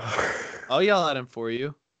 I'll yell at him for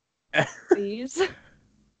you. Please.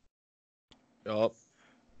 Yup.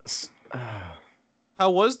 How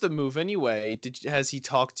was the move anyway? Has he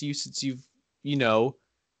talked to you since you've,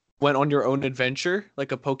 went on your own adventure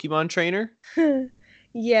like a Pokemon trainer?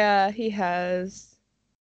 Yeah, he has.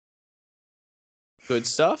 Good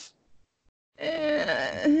stuff.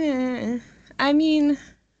 I mean,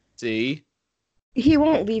 See? he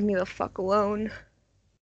won't leave me the fuck alone.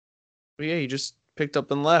 But yeah, he just picked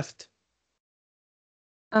up and left.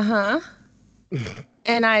 Uh-huh.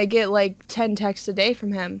 And I get like 10 texts a day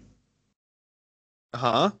from him.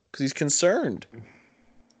 Huh? Because he's concerned.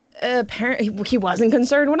 Apparently, he wasn't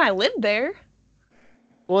concerned when I lived there.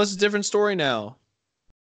 Well, it's a different story now.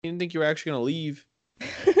 He didn't think you were actually gonna leave.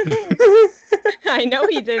 I know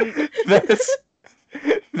he didn't.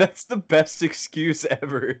 That's the best excuse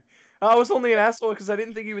ever. I was only an asshole because I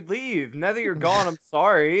didn't think you would leave. Now that you're gone, I'm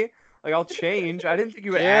sorry. Like, I'll change. I didn't think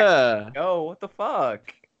you would actually go. What the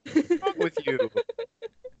fuck? What's wrong with you?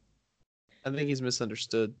 I think he's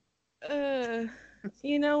misunderstood.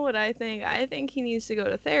 You know what I think? I think he needs to go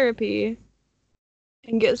to therapy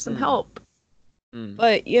and get some help.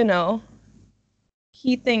 But, you know,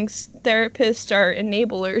 he thinks therapists are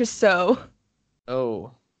enablers, so.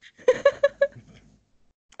 Oh.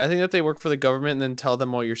 I think that they work for the government and then tell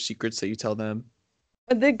them all your secrets that you tell them.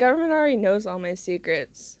 The government already knows all my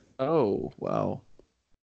secrets. Oh, wow.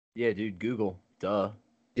 Yeah, dude, Google. Duh.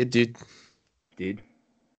 Yeah, dude. Dude.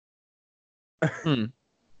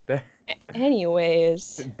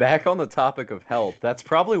 Anyways. Back on the topic of help, that's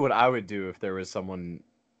probably what I would do if there was someone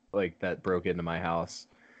like that broke into my house.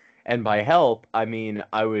 And by help, I mean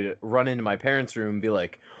I would run into my parents' room and be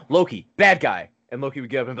like, Loki, bad guy. And Loki would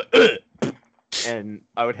get up and be like, ugh! And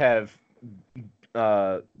I would have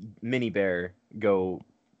Mini Bear go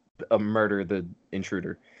murder the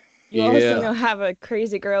intruder. You also have a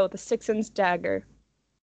crazy girl with a 6-inch dagger.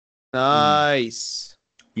 Nice.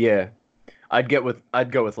 Yeah. I'd go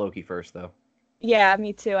with Loki first though. Yeah,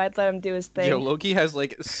 me too. I'd let him do his thing. Yo, Loki has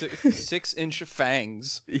like 6-inch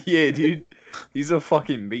fangs. Yeah, dude. He's a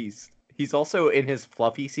fucking beast. He's also in his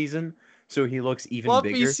fluffy season, so he looks even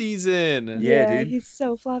Fluffy bigger. season. Yeah, dude. He's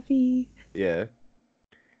so fluffy. Yeah.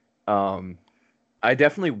 I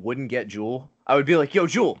definitely wouldn't get Jewel. I would be like, yo,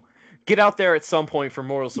 Jewel, get out there at some point for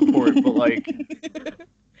moral support, but like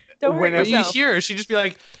Don't hurt But you yourself. hear her, she'd just be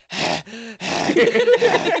like,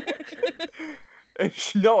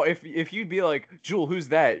 no, if you'd be like, Jewel, who's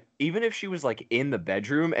that? Even if she was like in the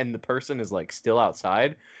bedroom and the person is like still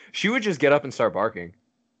outside, she would just get up and start barking.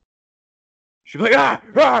 She'd be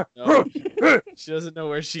like, No. She doesn't know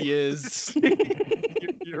where she is.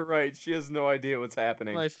 You're right. She has no idea what's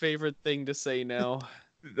happening. My favorite thing to say now.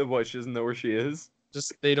 What? She doesn't know where she is.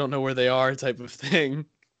 Just they don't know where they are type of thing.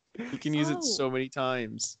 You can use it Oh. so many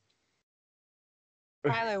times.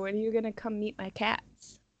 Tyler, when are you gonna come meet my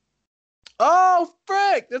cats? Oh,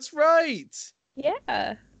 frick! That's right!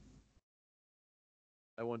 Yeah.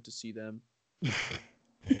 I want to see them. All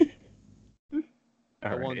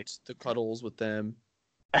I right. want the cuddles with them.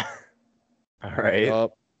 All right.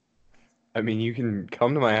 Yup. I mean, you can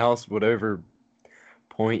come to my house whatever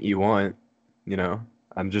point you want. You know,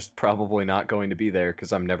 I'm just probably not going to be there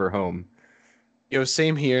because I'm never home. Yo,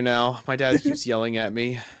 same here now. My dad keeps yelling at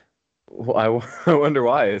me. Well, I wonder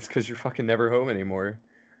why. It's because you're fucking never home anymore.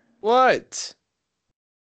 What?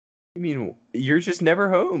 I mean, you're just never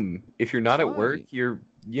home. If you're not at work, Why? you're,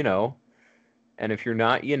 you know. And if you're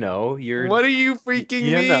not, you know, you're. What do you freaking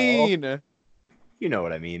you know. mean? You know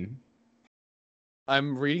what I mean.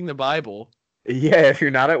 I'm reading the Bible. Yeah, if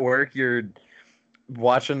you're not at work, you're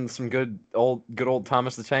watching some good old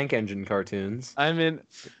Thomas the Tank Engine cartoons. I'm in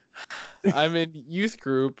youth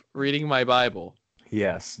group reading my Bible.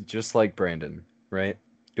 Yes, just like Brandon, right?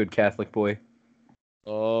 Good Catholic boy.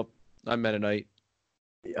 Oh, I'm Mennonite.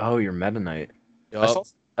 Oh, you're Mennonite. I saw, Yup.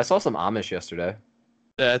 I saw some Amish yesterday.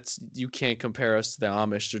 You can't compare us to the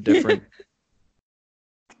Amish. They're different.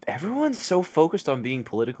 Everyone's so focused on being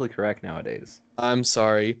politically correct nowadays. I'm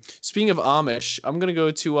sorry. Speaking of Amish, I'm gonna go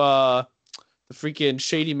to the freaking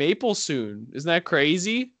Shady Maple soon. Isn't that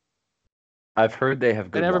crazy? I've heard they have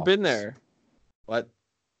I've good never been waffles. there. What?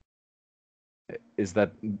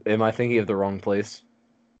 Am I thinking of the wrong place?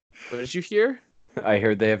 What did you hear? I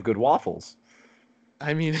heard they have good waffles.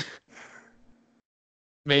 I mean,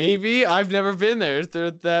 maybe I've never been there.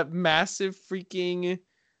 They're that massive freaking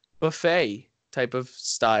buffet type of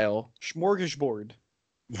style. Smorgasbord.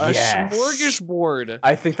 A Yes. smorgasbord.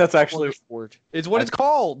 I think that's actually. Smorgasbord. It's what it's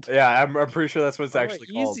called. Yeah, I'm pretty sure that's what it's Alright, actually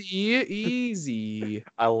called. easy.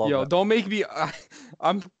 I love Yo, that. don't make me.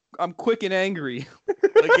 I'm quick and angry,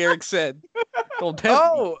 like Eric said. Don't tempt me.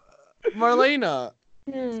 Oh, Marlena.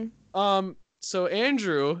 Hmm. So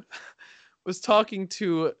Andrew was talking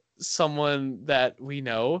to someone that we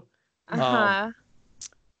know, Uh-huh.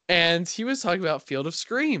 and he was talking about Field of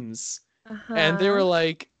Screams, Uh-huh. and they were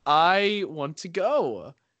like, "I want to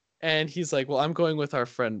go," and he's like, "Well, I'm going with our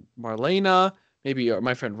friend Marlena. Maybe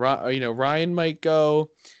my friend Ryan might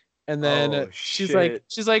go," and then Oh, she's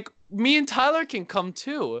shit. like, "Me and Tyler can come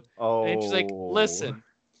too." Oh. And she's like, "Listen,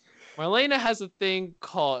 Marlena has a thing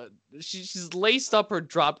called she's laced up her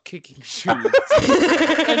drop kicking shoes."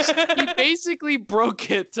 And he basically broke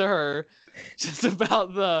it to her just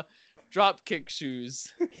about the drop kick shoes.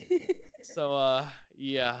 So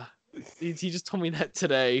yeah. He just told me that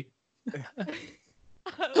today.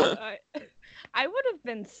 I would have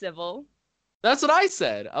been civil. That's what I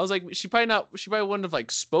said. I was like, she probably wouldn't have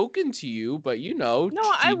like spoken to you, but No,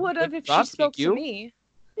 I she would have if she dropkick spoke you. to me.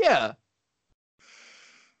 Yeah.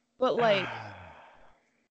 But like,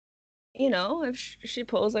 if she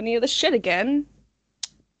pulls any of the shit again,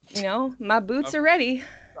 my boots are ready.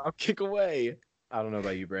 Drop kick away. I don't know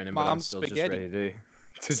about you, Brandon, but I'm Mom still spaghetti. just ready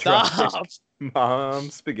to drop Stop. Mom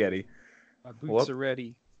spaghetti. My boots Whoop. are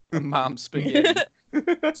ready. Mom spaghetti.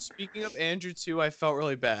 Speaking of Andrew too, I felt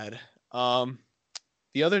really bad.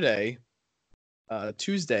 The other day,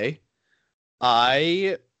 Tuesday,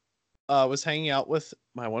 I was hanging out with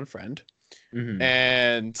my one friend, Mhm.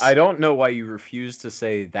 and I don't know why you refuse to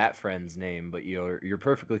say that friend's name, but you're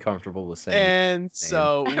perfectly comfortable with saying. and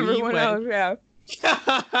so we Everyone went. else, yeah.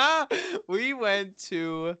 We went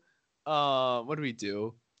to what did we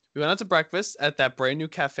do? We went out to breakfast at that brand new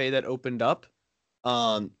cafe that opened up.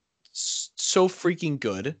 So freaking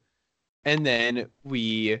good. And then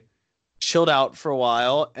we chilled out for a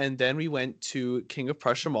while, and then we went to King of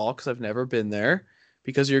Prussia Mall because I've never been there,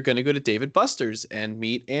 because you're going to go to David Buster's and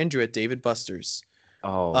meet Andrew at David Buster's.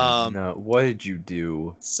 Oh no! What did you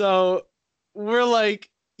do? So we're like,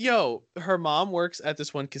 yo, her mom works at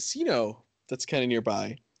this one casino that's kind of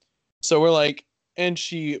nearby. So we're like, and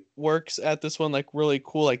she works at this one like really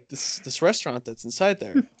cool, like this restaurant that's inside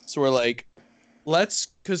there. So we're like,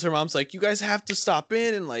 because her mom's like, you guys have to stop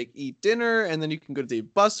in and like eat dinner, and then you can go to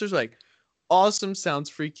Dave Buster's. We're like, awesome, sounds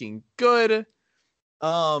freaking good.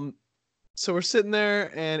 So we're sitting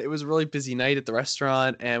there, and it was a really busy night at the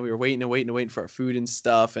restaurant, and we were waiting for our food and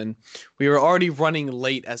stuff, and we were already running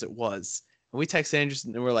late as it was. And we text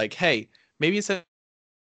Anderson, and we're like, hey, maybe instead.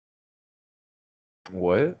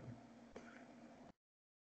 What?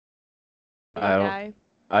 I don't. Guy.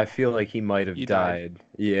 I feel like he might have He died. died.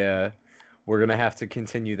 Yeah, we're gonna have to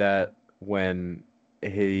continue that when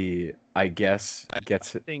he, I guess,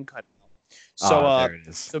 gets it. Thing cut out. So There it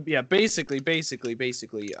is. So yeah, basically,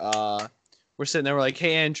 we're sitting there. We're like,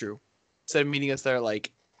 "Hey, Andrew," instead of meeting us there at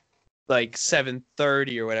like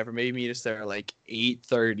 7:30 or whatever, maybe meet us there at like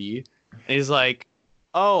 8:30. And he's like,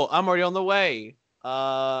 "Oh, I'm already on the way.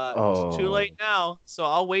 It's too late now, so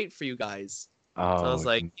I'll wait for you guys." So I was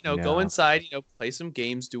like, go no. inside, play some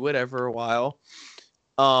games, do whatever a while.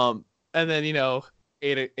 And then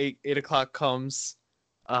 8 o'clock comes,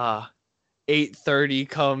 8:30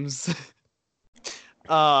 comes.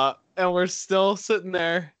 And we're still sitting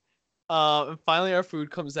there. And finally our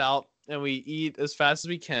food comes out, and we eat as fast as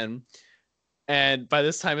we can. And by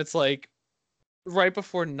this time it's like right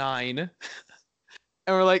before 9. And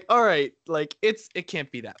we're like, all right, like it can't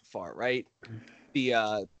be that far, right?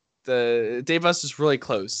 The Dave Bus is really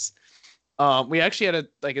close. We actually had a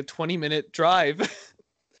 20-minute drive.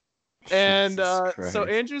 And Jesus so Christ.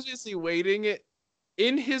 Andrew's basically waiting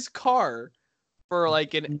in his car for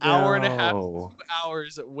like an hour and a half, No. 2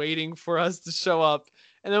 hours waiting for us to show up.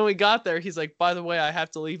 And then we got there, he's like, by the way, I have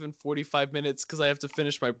to leave in 45 minutes because I have to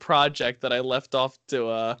finish my project that I left off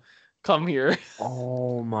to come here.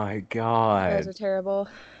 Oh my You God. guys are terrible.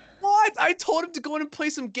 What? I told him to go in and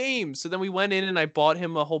play some games. So then we went in and I bought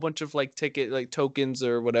him a whole bunch of like tokens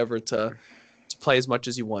or whatever to play as much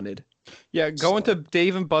as he wanted. Yeah, go into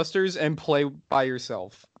Dave and Buster's and play by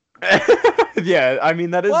yourself. Yeah, I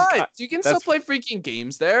mean that is. What? You can still that's- play freaking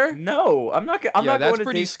games there. No, I'm not. I'm yeah, not that's going to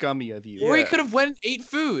pretty Dave scummy of you. Or he Yeah. could have went and ate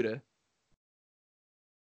food.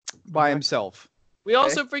 By himself. We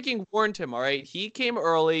also freaking warned him, all right? He came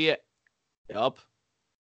early. Yup.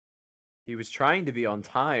 He was trying to be on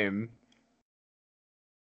time.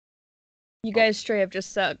 You guys straight up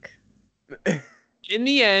just suck. In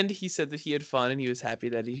the end, he said that he had fun and he was happy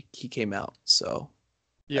that he came out. So,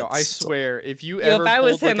 Yo, I That's- swear, if you Yo, ever if I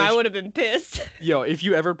was pulled, like, him, I would have been pissed. Yo, if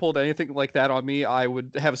you ever pulled anything like that on me, I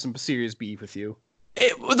would have some serious beef with you.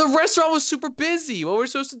 the restaurant was super busy. What were we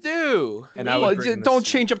supposed to do? And I would Well, bring the don't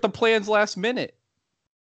soup. change up the plans last minute.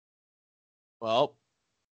 Well,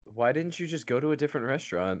 Why didn't you just go to a different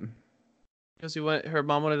restaurant? because her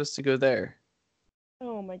mom wanted us to go there.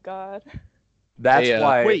 Oh my god. That's Hey,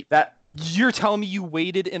 why. wait. That You're telling me you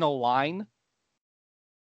waited in a line?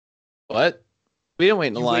 What? We didn't wait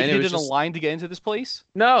in a You line. It waited was in a just... line to get into this place?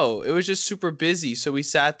 No, it was just super busy. So we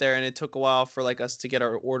sat there and it took a while for like us to get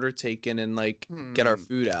our order taken and like get our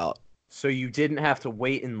food out. so you didn't have to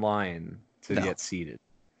wait in line to No. get seated.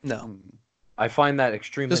 No. Hmm. I find that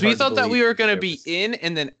extremely. Because we hard to thought that we believe were going to there be was- in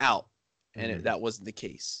and then out. And Mhm. that wasn't the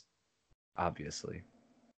case. Obviously.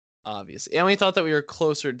 Obviously. And we thought that we were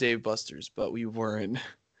closer to Dave Buster's, but we weren't.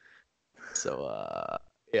 So,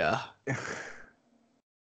 yeah.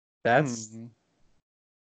 That's Hmm.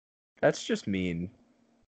 that's just mean.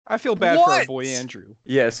 I feel bad for our What? boy Andrew.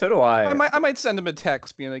 Yeah, so do I. I might send him a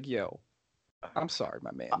text being like, "Yo, I'm sorry,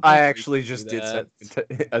 my man." I Don't actually freaking just do did send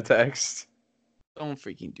that. a text. Don't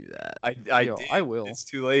freaking do that. I Yo, did. I will. It's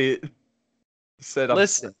too late.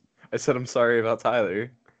 Listen. I said I'm sorry about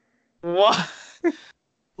Tyler. What?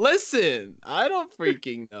 Listen, I don't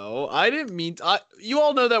freaking know. I didn't mean to, you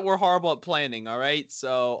all know that we're horrible at planning, all right?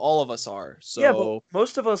 So all of us are. So Yeah, but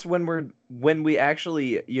most of us when we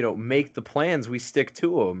actually, make the plans, we stick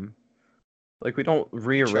to them. Like we don't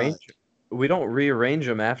rearrange. We don't rearrange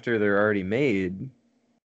them after they're already made.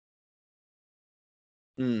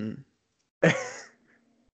 Hmm.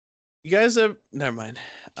 You guys have never mind.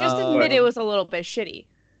 Just admit it was a little bit shitty.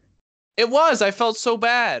 It was. I felt so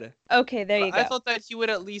bad. Okay, there you go. I thought that he would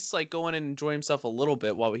at least like go in and enjoy himself a little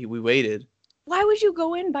bit while we waited. Why would you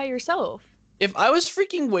go in by yourself? If I was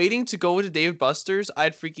freaking waiting to go to Dave Buster's,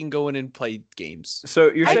 I'd freaking go in and play games.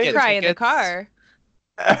 So you're I'd saying cry in the tickets? car.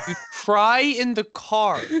 You cry in the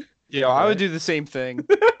car. Yeah, I would do the same thing.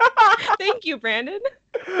 Thank you, Brandon.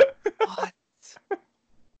 What?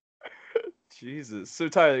 Jesus. So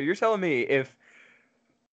Tyler, you're telling me if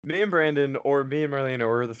me and Brandon or me and Marlena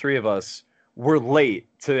or the three of us were late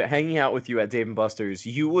to hanging out with you at Dave and Buster's,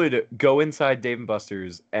 you would go inside Dave and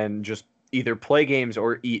Buster's and just either play games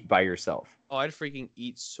or eat by yourself. Oh, I'd freaking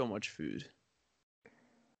eat so much food.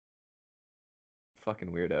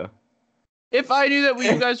 Fucking weirdo. If I knew that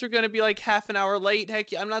you guys were gonna be like half an hour late,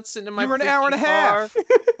 heck, I'm not sitting in my. You were an hour and a freaking car. half.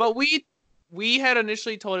 But we had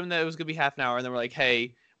initially told him that it was gonna be half an hour, and then we're like,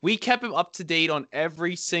 hey, we kept him up to date on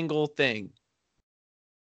every single thing.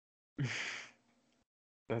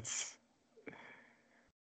 That's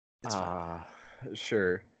It's fine.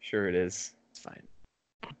 sure it is. It's fine.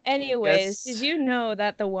 Anyways, Yes. did you know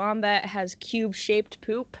that the wombat has cube-shaped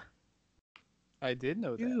poop? I did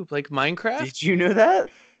know that. Dude, like Minecraft. Did you know that?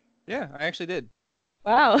 Yeah, I actually did.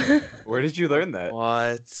 Wow. Where did you learn that?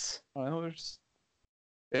 What?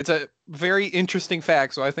 It's a very interesting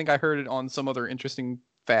fact, so I think I heard it on some other interesting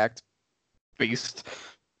fact-based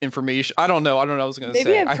information. I don't know. I was gonna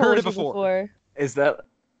Maybe say. I've I told heard it you before. Is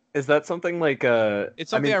that something like It's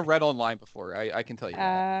something I mean, read online before. I can tell you.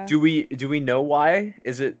 That. do we know why?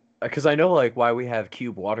 Is it because I know like why we have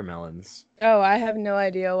cube watermelons? Oh, I have no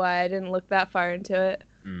idea why. I didn't look that far into it.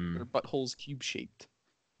 Their buttholes cube-shaped.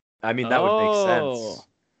 I mean that would make Oh. sense.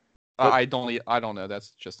 But- I don't know.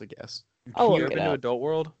 That's just a guess. I'll You look ever it been to up. Adult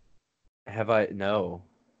World? Have I? No.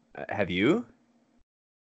 Have you?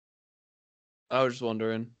 I was just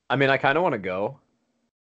wondering. I mean, I kind of want to go.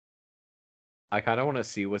 I kind of want to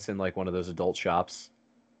see what's in like one of those adult shops.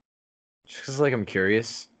 Just 'cause like I'm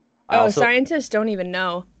curious. I Oh, also scientists don't even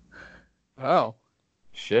know. Oh.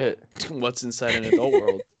 shit. What's inside an Adult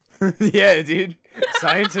World? Yeah, dude.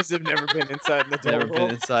 Scientists have never been inside an adult Never been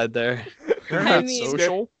world. inside there. They're I not mean-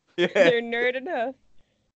 social. Yeah. They're nerd enough.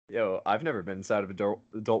 Yo, I've never been inside of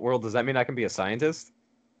adult world. Does that mean I can be a scientist?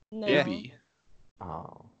 No. Maybe.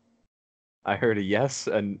 Oh. I heard a yes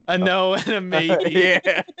and A no and a maybe. yeah.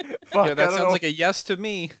 Fuck, Yeah, I that don't sounds know. like a yes to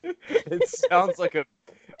me. It sounds like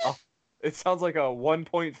it sounds like a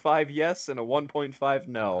 1.5 yes and a 1.5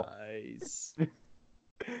 no. Nice.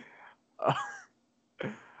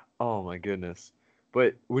 Oh my goodness.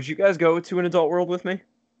 But would you guys go to an adult world with me?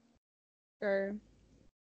 Sure.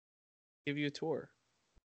 Give you a tour.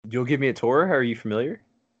 You'll give me a tour? Are you familiar?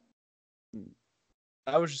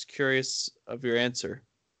 I was just curious of your answer.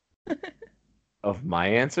 Of my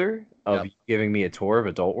answer? Of Yep. you giving me a tour of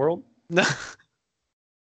adult world? No.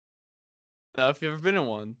 No, if you've ever been in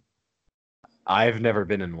one. I've never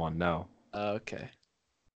been in one, no. Okay.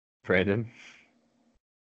 Brandon?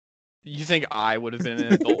 You think I would have been in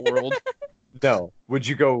an adult world? No. Would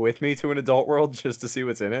you go with me to an adult world just to see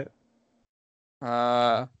what's in it?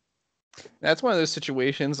 That's one of those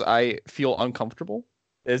situations I feel uncomfortable.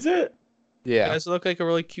 Is it? You Yeah. guys look like a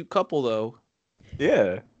really cute couple, though.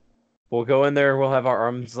 Yeah. We'll go in there, we'll have our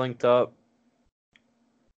arms linked up.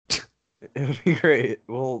 It'll be great.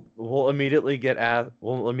 We'll immediately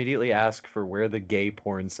ask for where the gay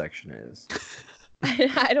porn section is.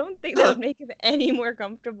 I don't think that would make it any more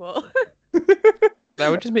comfortable. That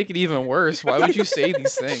would just make it even worse. Why would you say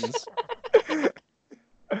these things?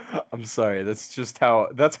 I'm sorry.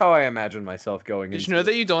 That's how I imagine myself going. Did you know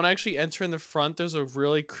that you don't actually enter in the front? There's a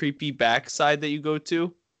really creepy backside that you go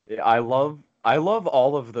to. I love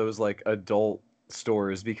all of those like adult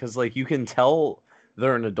stores because like you can tell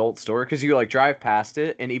they're an adult store because you like drive past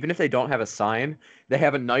it, and even if they don't have a sign, they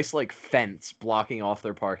have a nice like fence blocking off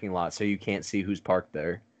their parking lot so you can't see who's parked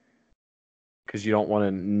there. Because you don't want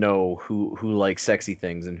to know who likes sexy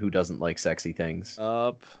things and who doesn't like sexy things.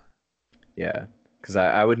 Up. Yeah, because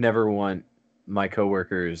I would never want my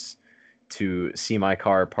coworkers to see my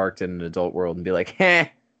car parked in an adult world and be like, "Heh,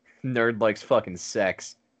 nerd likes fucking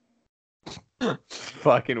sex."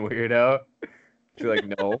 Fucking weirdo. Be like,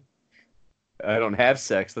 "No, I don't have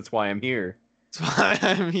sex. That's why I'm here, That's why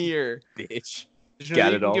I'm here. bitch." Did you know Got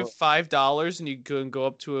you it can all. give $5 and you can go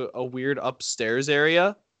up to a weird upstairs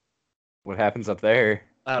area? What happens up there?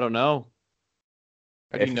 I don't know.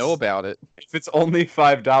 How do you know about it? If it's only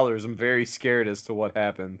 $5, I'm very scared as to what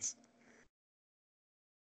happens.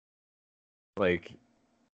 Like,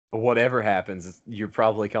 whatever happens, you're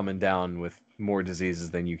probably coming down with more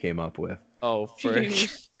diseases than you came up with. Oh, frick.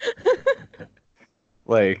 Jeez.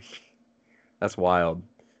 Like, that's wild.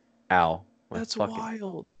 Ow. That's fucking-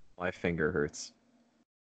 wild. My finger hurts.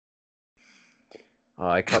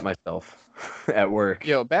 I cut myself at work.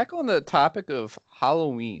 Yo, back on the topic of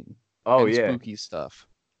Halloween Oh, and yeah. spooky stuff.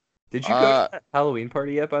 Did you go to that Halloween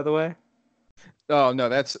party yet, by the way? Oh no,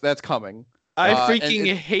 that's coming. I and freaking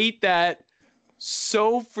it- hate that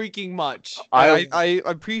so freaking much. I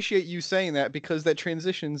appreciate you saying that because that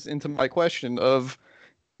transitions into my question of,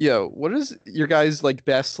 what is your guys' like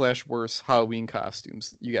best / worst Halloween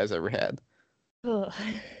costumes you guys ever had?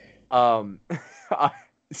 Ugh.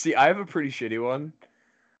 See, I have a pretty shitty one.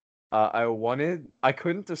 I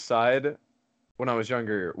couldn't decide when I was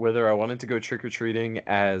younger whether I wanted to go trick-or-treating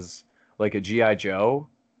as like a G.I. Joe,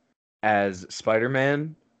 as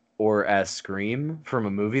Spider-Man, or as Scream from a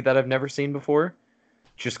movie that I've never seen before,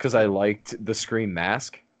 just because I liked the Scream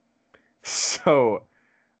mask. So,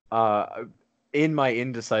 in my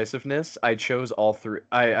indecisiveness, I chose all three.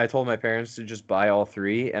 I told my parents to just buy all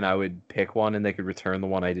three, and I would pick one, and they could return the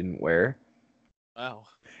one I didn't wear. Wow.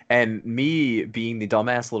 And me being the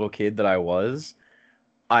dumbass little kid that I was,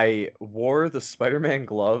 I wore the Spider-Man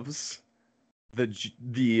gloves.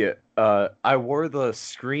 I wore the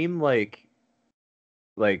Scream like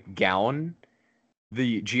gown,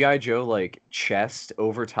 the G.I. Joe like chest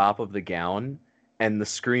over top of the gown, and the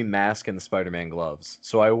Scream mask and the Spider-Man gloves.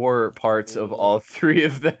 So I wore parts of all three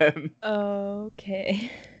of them.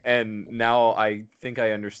 Okay. And now I think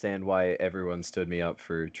I understand why everyone stood me up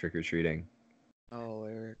for trick-or-treating. Oh,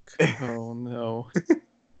 Eric. Oh no.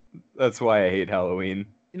 That's why I hate Halloween.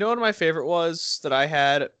 You know what my favorite was that I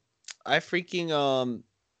had? I freaking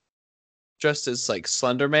dressed as like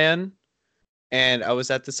Slender Man, and I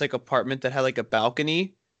was at this like apartment that had like a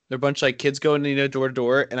balcony. There were a bunch of like kids going door to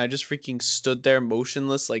door, and I just freaking stood there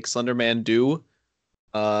motionless like Slender Man do.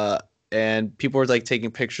 And people were like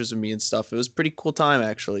taking pictures of me and stuff. It was a pretty cool time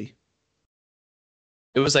actually.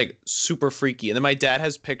 It was like super freaky. And then my dad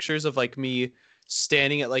has pictures of like me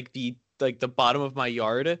standing at like the bottom of my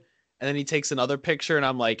yard, and then he takes another picture and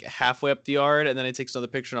I'm like halfway up the yard, and then he takes another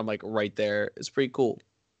picture and I'm like right there. It's pretty cool.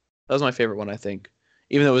 That was my favorite one, I think,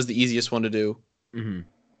 even though it was the easiest one to do. Mm-hmm.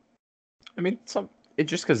 I mean, it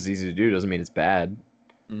just because it's easy to do doesn't mean it's bad.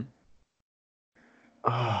 Mm.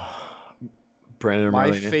 Brandon, or My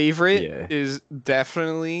Marlena? favorite Yeah. is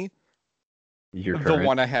definitely Your the current?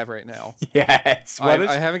 one I have right now. Yes. I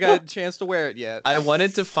haven't got a chance to wear it yet. I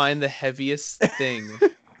wanted to find the heaviest thing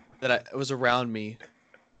that was around me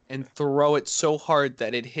and throw it so hard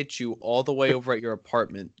that it hit you all the way over at your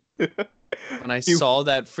apartment. When I saw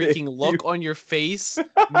that freaking look on your face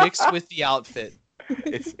mixed with the outfit,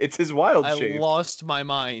 it's his wild I shape. lost my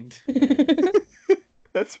mind.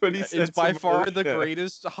 That's what he said. It's by to far the Militia.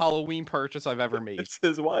 greatest Halloween purchase I've ever made. It's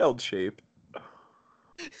his wild shape.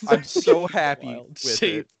 I'm so happy Wild with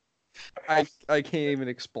shape. it. I can't even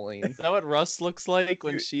explain. Is that what Russ looks like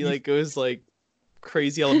when she You- like goes like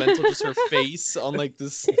crazy elemental, just her face on like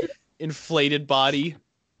this inflated body?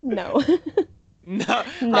 No. No,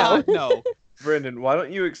 No. no. Brendan, why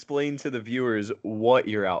don't you explain to the viewers what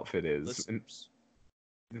your outfit is? And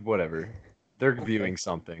whatever. They're viewing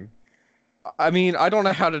something. I mean, I don't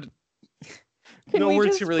know how to. Can No we words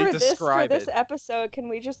just, to really for describe this it. episode, can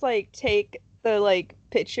we just like take the like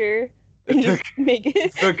picture and just make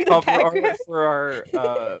it The the cover art background? for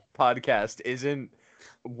our podcast isn't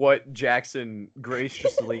what Jackson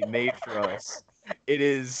graciously made for us. It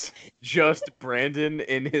is just Brandon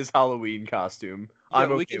in his Halloween costume. Yeah, I'm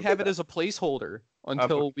we okay can have with it as a placeholder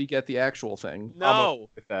until we get the actual thing. No.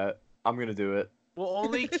 with that. I'm gonna do it. We'll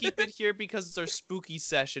only keep it here because it's our spooky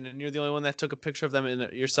session, and you're the only one that took a picture of them in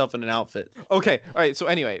yourself in an outfit. Okay, all right. So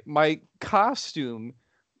anyway, my costume.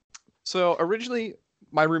 So originally,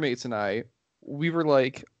 my roommates and I, we were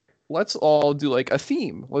like, let's all do like a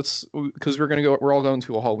theme. Because we're all going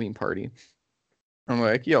to a Halloween party. I'm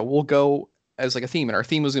like, yeah, we'll go as like a theme, and our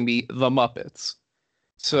theme was gonna be the Muppets.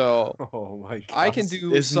 So Oh my god. I can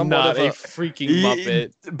do It's somewhat not of a freaking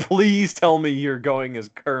Muppet. Please tell me you're going as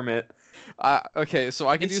Kermit. Okay, so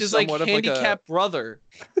I can It's do his like somewhat of like a. handicapped brother.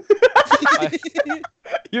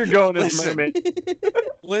 You're going as Listen. Mermaid.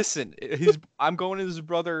 Listen, I'm going as his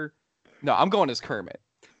brother. No, I'm going as Kermit.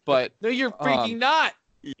 But No, you're freaking not.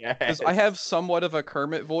 Yes. because I have somewhat of a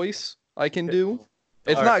Kermit voice I can do.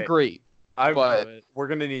 It's All not right. great. I, but- Do it. we're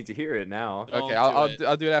gonna need to hear it now. Don't Okay, do I'll it.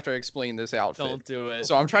 I'll do it after I explain this outfit. Don't do it.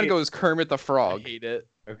 So I'm trying to go as Kermit the I Frog. hate it.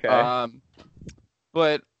 Okay.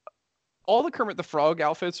 But all the Kermit the Frog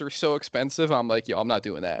outfits are so expensive. I'm like, yo, I'm not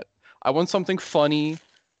doing that. I want something funny,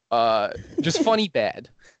 just funny bad.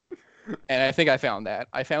 And I think I found that.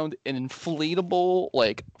 I found an inflatable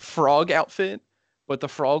like frog outfit, but the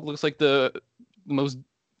frog looks like the most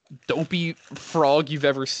dopey frog you've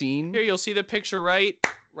ever seen. Here, you'll see the picture right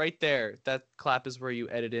there. That clap is where you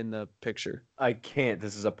edit in the picture. I can't.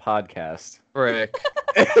 This is a podcast. Frick.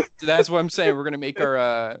 So that's what I'm saying. We're gonna make our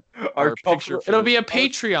Our picture. culture- It'll be a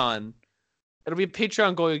Patreon. It'll be a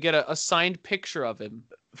Patreon goal. You get a signed picture of him.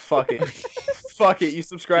 Fuck it. Fuck it. You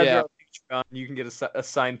subscribe Yeah. to our Patreon, you can get a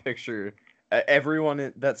signed picture.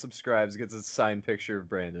 Everyone that subscribes gets a signed picture of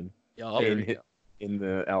Brandon Yup. in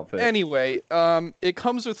the outfit. Anyway, it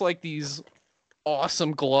comes with like these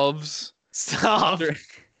awesome gloves. Stop. They're-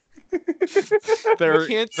 You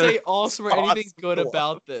can't say awesome or anything awesome good gloves.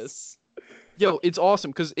 about this. Yo, it's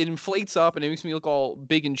awesome because it inflates up and it makes me look all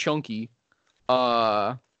big and chunky.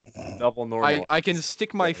 Double normal. I can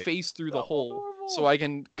stick my Right. face through the Double hole normal. so I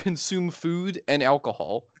can consume food and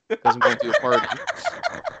alcohol because I'm going to a party.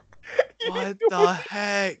 What the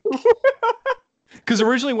heck? Because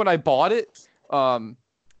originally when I bought it,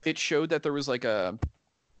 it showed that there was like a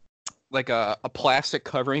plastic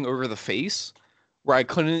covering over the face where I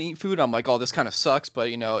couldn't eat food. I'm like, oh, this kind of sucks,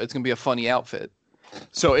 but you know, it's gonna be a funny outfit.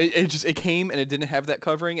 So it came and it didn't have that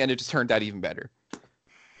covering and it just turned out even better.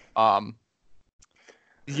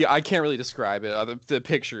 Yeah, I can't really describe it. The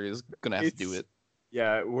picture is gonna have to do it.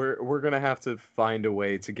 Yeah, we're gonna have to find a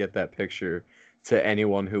way to get that picture to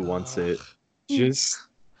anyone who wants it. Just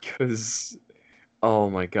because, oh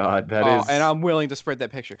my god, that is. And I'm willing to spread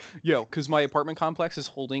that picture. Yo, because my apartment complex is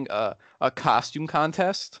holding a costume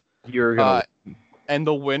contest. You're gonna. And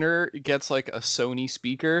the winner gets like a Sony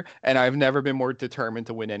speaker, and I've never been more determined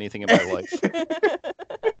to win anything in my life.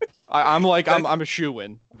 I'm a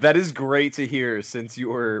shoo-in. That is great to hear since you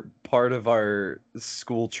were part of our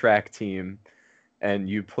school track team and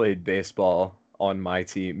you played baseball on my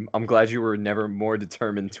team. I'm glad you were never more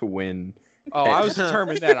determined to win. Oh, I was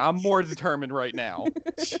determined then. I'm more determined right now.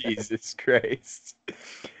 Jesus Christ.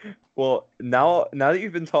 Well, now that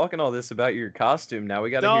you've been talking all this about your costume, now we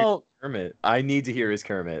gotta hear Don't. Kermit. I need to hear his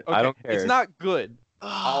Kermit. I Okay, don't care. It's not good.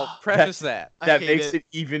 I'll preface that. I that hate makes it. it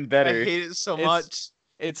even I better. hate it so It's- much.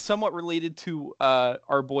 It's somewhat related to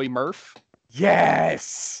our boy Murph.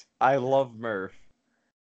 Yes! I love Murph.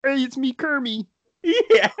 Hey, it's me, Kermie.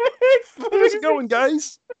 Yes! How's it going,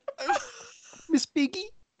 guys? Miss Piggy.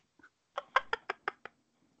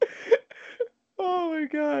 Oh my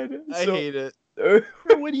god. I hate it.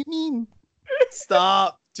 What do you mean?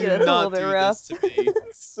 Stop. Do Yeah, it's a not little do bit rough. this to me.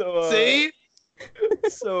 so See?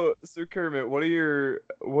 so Kermit, what are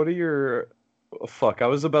your oh, fuck, I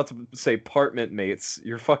was about to say apartment mates,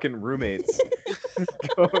 your fucking roommates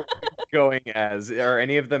going as, are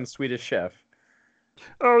any of them Swedish Chef?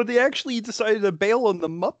 Oh, they actually decided to bail on the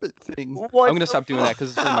Muppet thing. What I'm gonna the stop doing that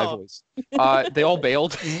because it's in my fuck? voice. They all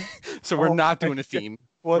bailed, so we're Oh not my doing a theme.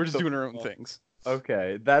 What We're just the doing our own fuck? things.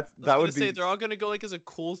 Okay, I that was gonna would say be. they're all gonna go like as a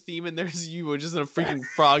cool theme, and there's you just in a freaking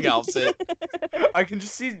frog outfit. I can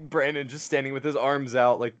just see Brandon just standing with his arms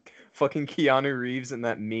out like fucking Keanu Reeves in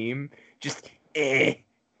that meme, just in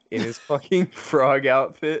his fucking frog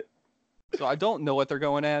outfit. So I don't know what they're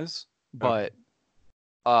going as, but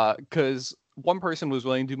because one person was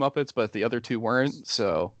willing to do Muppets, but the other two weren't.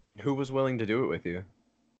 So Who was willing to do it with you?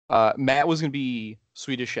 Matt was gonna be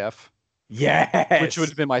Swedish Chef, Yes, which would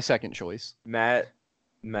have been my second choice.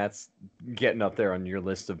 Matt's getting up there on your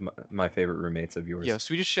list of my favorite roommates of yours. Yeah,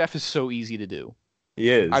 Swedish Chef is so easy to do. He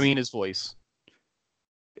is. I mean, his voice.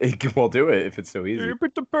 We'll do it if it's so easy.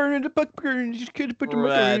 Put the burn in the popcorn. You could put the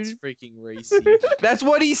That's mustard. freaking racy. That's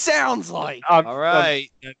what he sounds like. All right.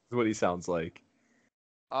 That's what he sounds like.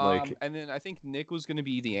 Like- And then I think Nick was gonna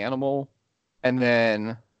be the animal, and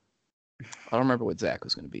then I don't remember what Zach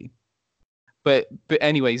was gonna be. But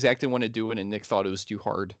anyway, Zach didn't want to do it, and Nick thought it was too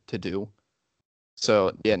hard to do.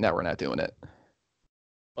 So yeah, now we're not doing it.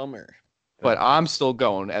 Bummer. But I'm still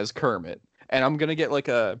going as Kermit, and I'm gonna get like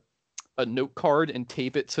a note card and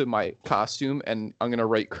tape it to my costume, and I'm gonna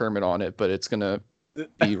write Kermit on it, but it's gonna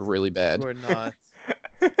be really bad. We're not.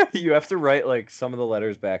 You have to write like some of the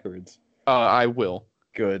letters backwards. I will.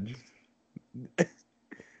 Good.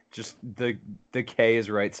 Just the K is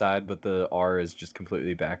right side, but the R is just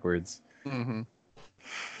completely backwards. Mm-hmm.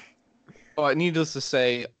 Oh, needless to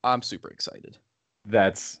say, I'm super excited.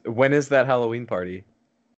 When is that Halloween party?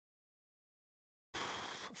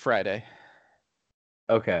 Friday.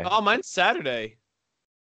 Okay. Oh, mine's Saturday.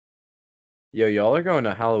 Yo, y'all are going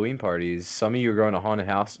to Halloween parties. Some of you are going to haunted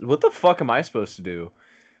house. What the fuck am I supposed to do?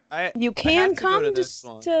 You I can have to go to come this just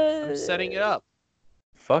one. to. I'm setting it up.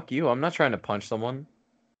 Fuck you. I'm not trying to punch someone.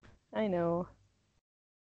 I know.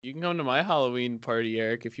 You can come to my Halloween party,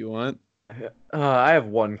 Eric, if you want. I have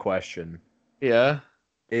one question. Yeah.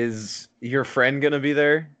 Is your friend gonna be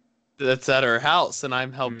there? That's at her house, and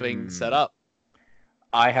I'm helping set up.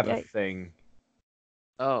 I have a Yikes. thing.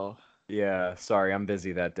 Oh. Yeah, sorry, I'm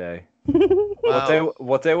busy that day. Wow.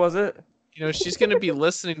 What day was it? You know, she's gonna be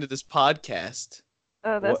listening to this podcast.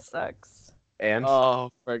 Oh, that What- sucks. And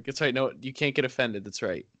Oh, right. That's right. No, you can't get offended. That's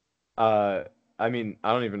right. I mean,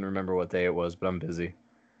 I don't even remember what day it was, but I'm busy.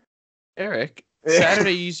 Eric,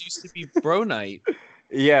 Saturdays used to be bro night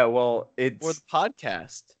Yeah, well, or it's the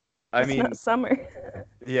podcast. I It's mean, not summer.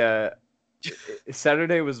 yeah,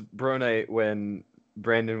 Saturday was bro night when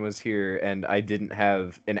Brandon was here and I didn't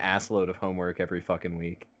have an assload of homework every fucking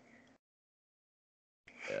week.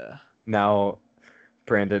 Yeah. Now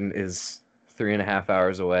Brandon is 3.5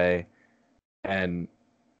 hours away and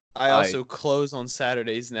I also close on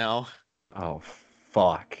Saturdays now. oh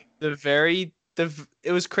fuck.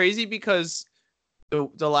 It was crazy because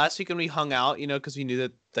the last weekend we hung out, you know, because we knew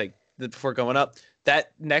that before going up,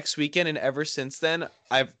 that next weekend and ever since then,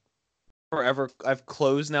 I've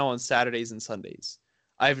closed now on Saturdays and Sundays.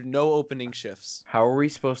 I have no opening shifts. How are we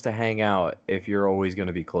supposed to hang out if you're always going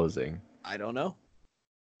to be closing? I don't know.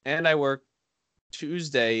 And I work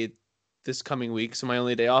Tuesday this coming week, so my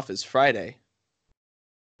only day off is Friday.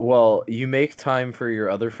 Well, you make time for your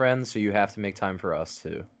other friends, so you have to make time for us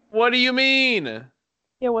too. What do you mean?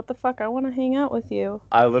 Yeah, what the fuck? I want to hang out with you.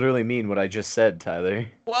 I literally mean what I just said, Tyler.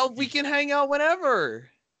 Well, we can hang out whenever.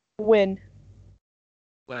 When?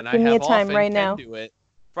 When I Give me have a time off and right can now. do it.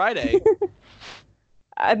 Friday.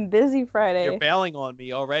 I'm busy Friday. You're bailing on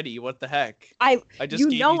me already. What the heck? I just you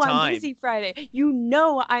gave know you time. I'm busy Friday. You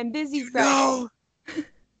know I'm busy Friday. No.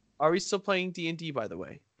 Are we still playing D&D, by the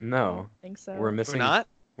way? No, I think so. we're We're missing. not?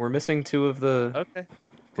 We're missing two of the. Okay. We're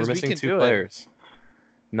 'Cause we missing can two do it. players.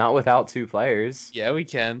 Not without two players. Yeah, we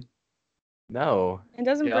can. No. And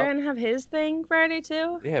doesn't Yep. Brandon have his thing Friday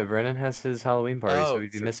too? Yeah, Brennan has his Halloween party, so Oh,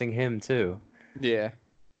 we'd be true. missing him too. Yeah.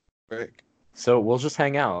 Rick. So we'll just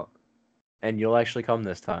hang out, and you'll actually come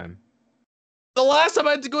this time. The last time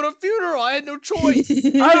I had to go to a funeral, I had no choice.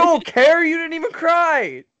 I don't care. You didn't even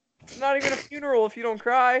cry. It's not even a funeral if you don't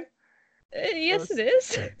cry. Yes, it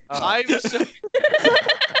is. I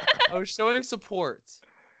was showing support.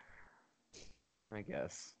 I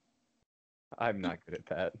guess. I'm not good at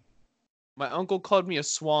that. My uncle called me a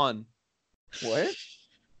swan. What?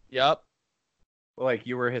 Yep, Like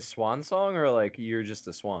you were his swan song, or like you're just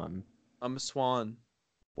a swan? I'm a swan.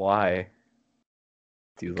 Why?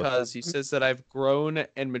 Do you look? Because he says that I've grown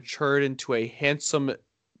and matured into a handsome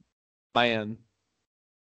man.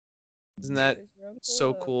 Isn't that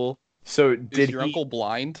so cool? So Is did your he? uncle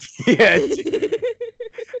blind? Yeah.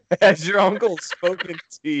 Has your uncle spoken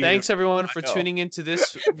to you? Thanks everyone for I know. tuning into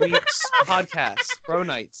this week's podcast, Bro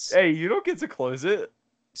Nights. Hey, you don't get to close it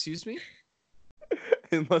Excuse me?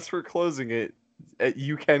 unless we're closing it.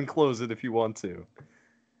 You can close it if you want to.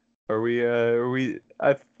 Are we? Are we?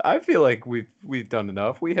 I feel like we've done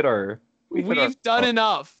enough. We hit our. We've done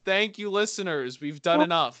enough. Thank you, listeners. We've done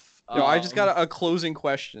enough. No, I just Um, got a closing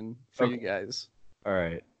question for you Okay. guys. All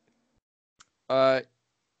right.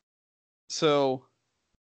 So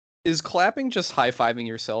is clapping just high-fiving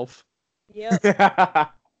yourself? Yep.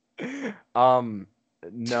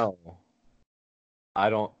 No. I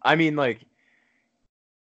don't. I mean, like,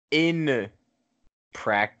 in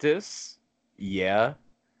practice, yeah.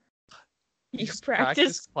 You Just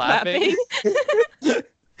practice practice clapping?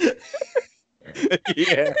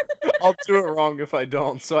 Yeah. I'll do it wrong if I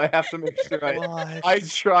don't, so I have to make sure what? I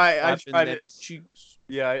try Clapping to. them cheeks.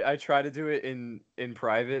 Yeah, I try to do it in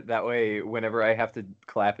private. That way, whenever I have to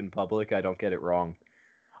clap in public, I don't get it wrong.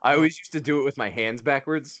 I always used to do it with my hands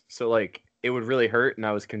backwards, so like it would really hurt, and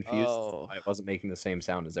I was confused. Oh. I wasn't making the same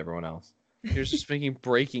sound as everyone else. You're just making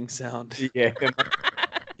breaking sound. Yeah,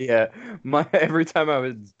 yeah. My every time I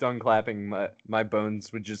was done clapping, my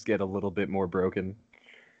bones would just get a little bit more broken.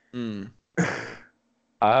 Hmm.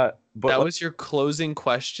 But That was your closing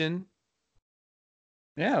question?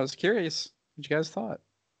 Yeah, I was curious what you guys thought.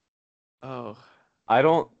 Oh. I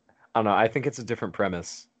don't know. I think it's a different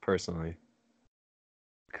premise personally,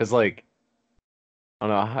 because like I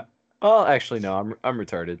don't know. Well, actually, no. I'm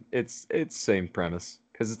retarded. It's same premise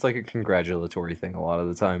because it's like a congratulatory thing a lot of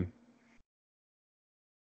the time.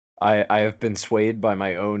 I have been swayed by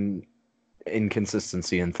my own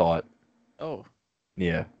inconsistency in thought. Oh.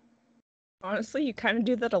 Yeah. Honestly, you kind of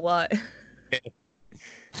do that a lot.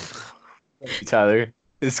 Tyler,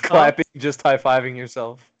 is clapping just high-fiving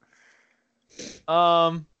yourself?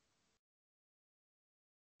 No,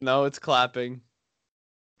 it's clapping.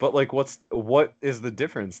 But like, what is the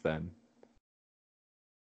difference then?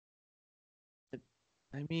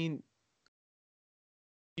 I mean,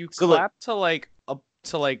 you So, like- clap to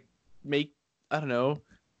like make, I don't know,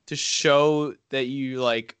 to show that you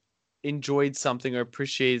like enjoyed something or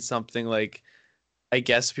appreciated something. Like, I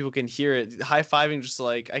guess people can hear it. High fiving, just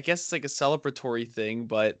like, I guess it's like a celebratory thing,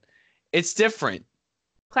 but it's different.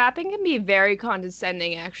 Clapping can be very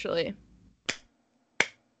condescending, actually.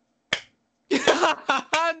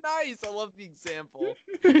 Nice. I love the example.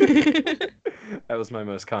 That was my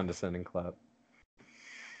most condescending clap.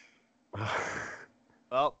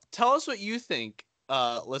 Well, tell us what you think,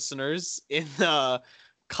 listeners, in the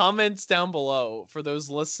comments down below for those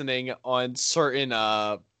listening on certain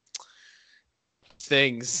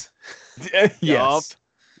things. Yes.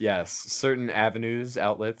 Yes. Certain avenues,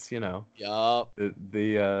 outlets, Yup.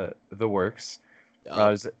 the works. Yup.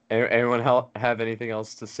 Does anyone have anything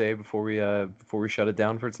else to say before we shut it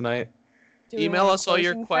down for tonight? Do we Email want a us all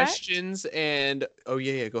your closing fact? questions and go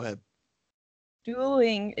ahead.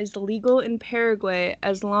 Dueling is legal in Paraguay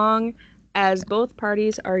as long as both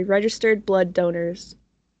parties are registered blood donors.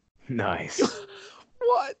 Nice.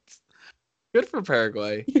 What? Good for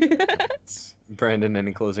Paraguay. Brandon,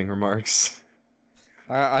 any closing remarks?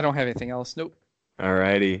 I don't have anything else. Nope.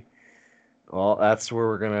 Alrighty. Well, that's where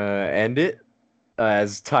we're gonna end it.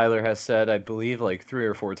 As Tyler has said, I believe like 3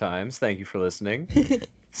 or 4 times. Thank you for listening.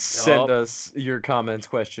 Send us your comments,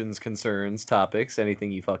 questions, concerns, topics,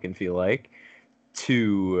 anything you fucking feel like,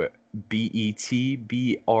 to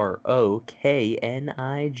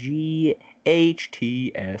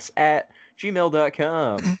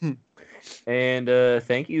betbroknights@gmail.com. And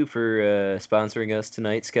thank you for sponsoring us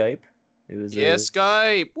tonight, Skype. It was Yeah,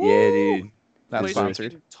 Skype. yeah, Woo! dude. Not Place Deserved. where you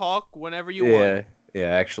sponsored. can talk whenever you want. Yeah,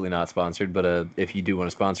 actually not sponsored, but if you do want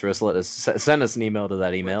to sponsor us, let us send us an email to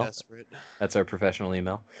that We're email. desperate. That's our professional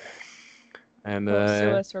email. And Don't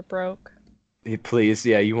sue us, we're broke. please,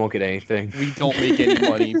 yeah, you won't get anything. We don't make any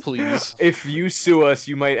money, please. If you sue us,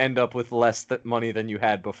 you might end up with less money than you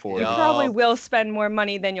had before. You Yeah. probably will spend more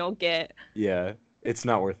money than you'll get. Yeah, it's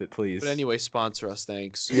not worth it, please. But anyway, sponsor us,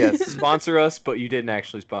 thanks. Yes, sponsor us, but you didn't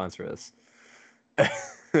actually sponsor us.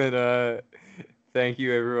 And thank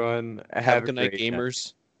you, everyone. Have a good night, great night.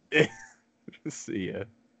 gamers. See ya.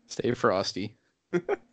 Stay frosty.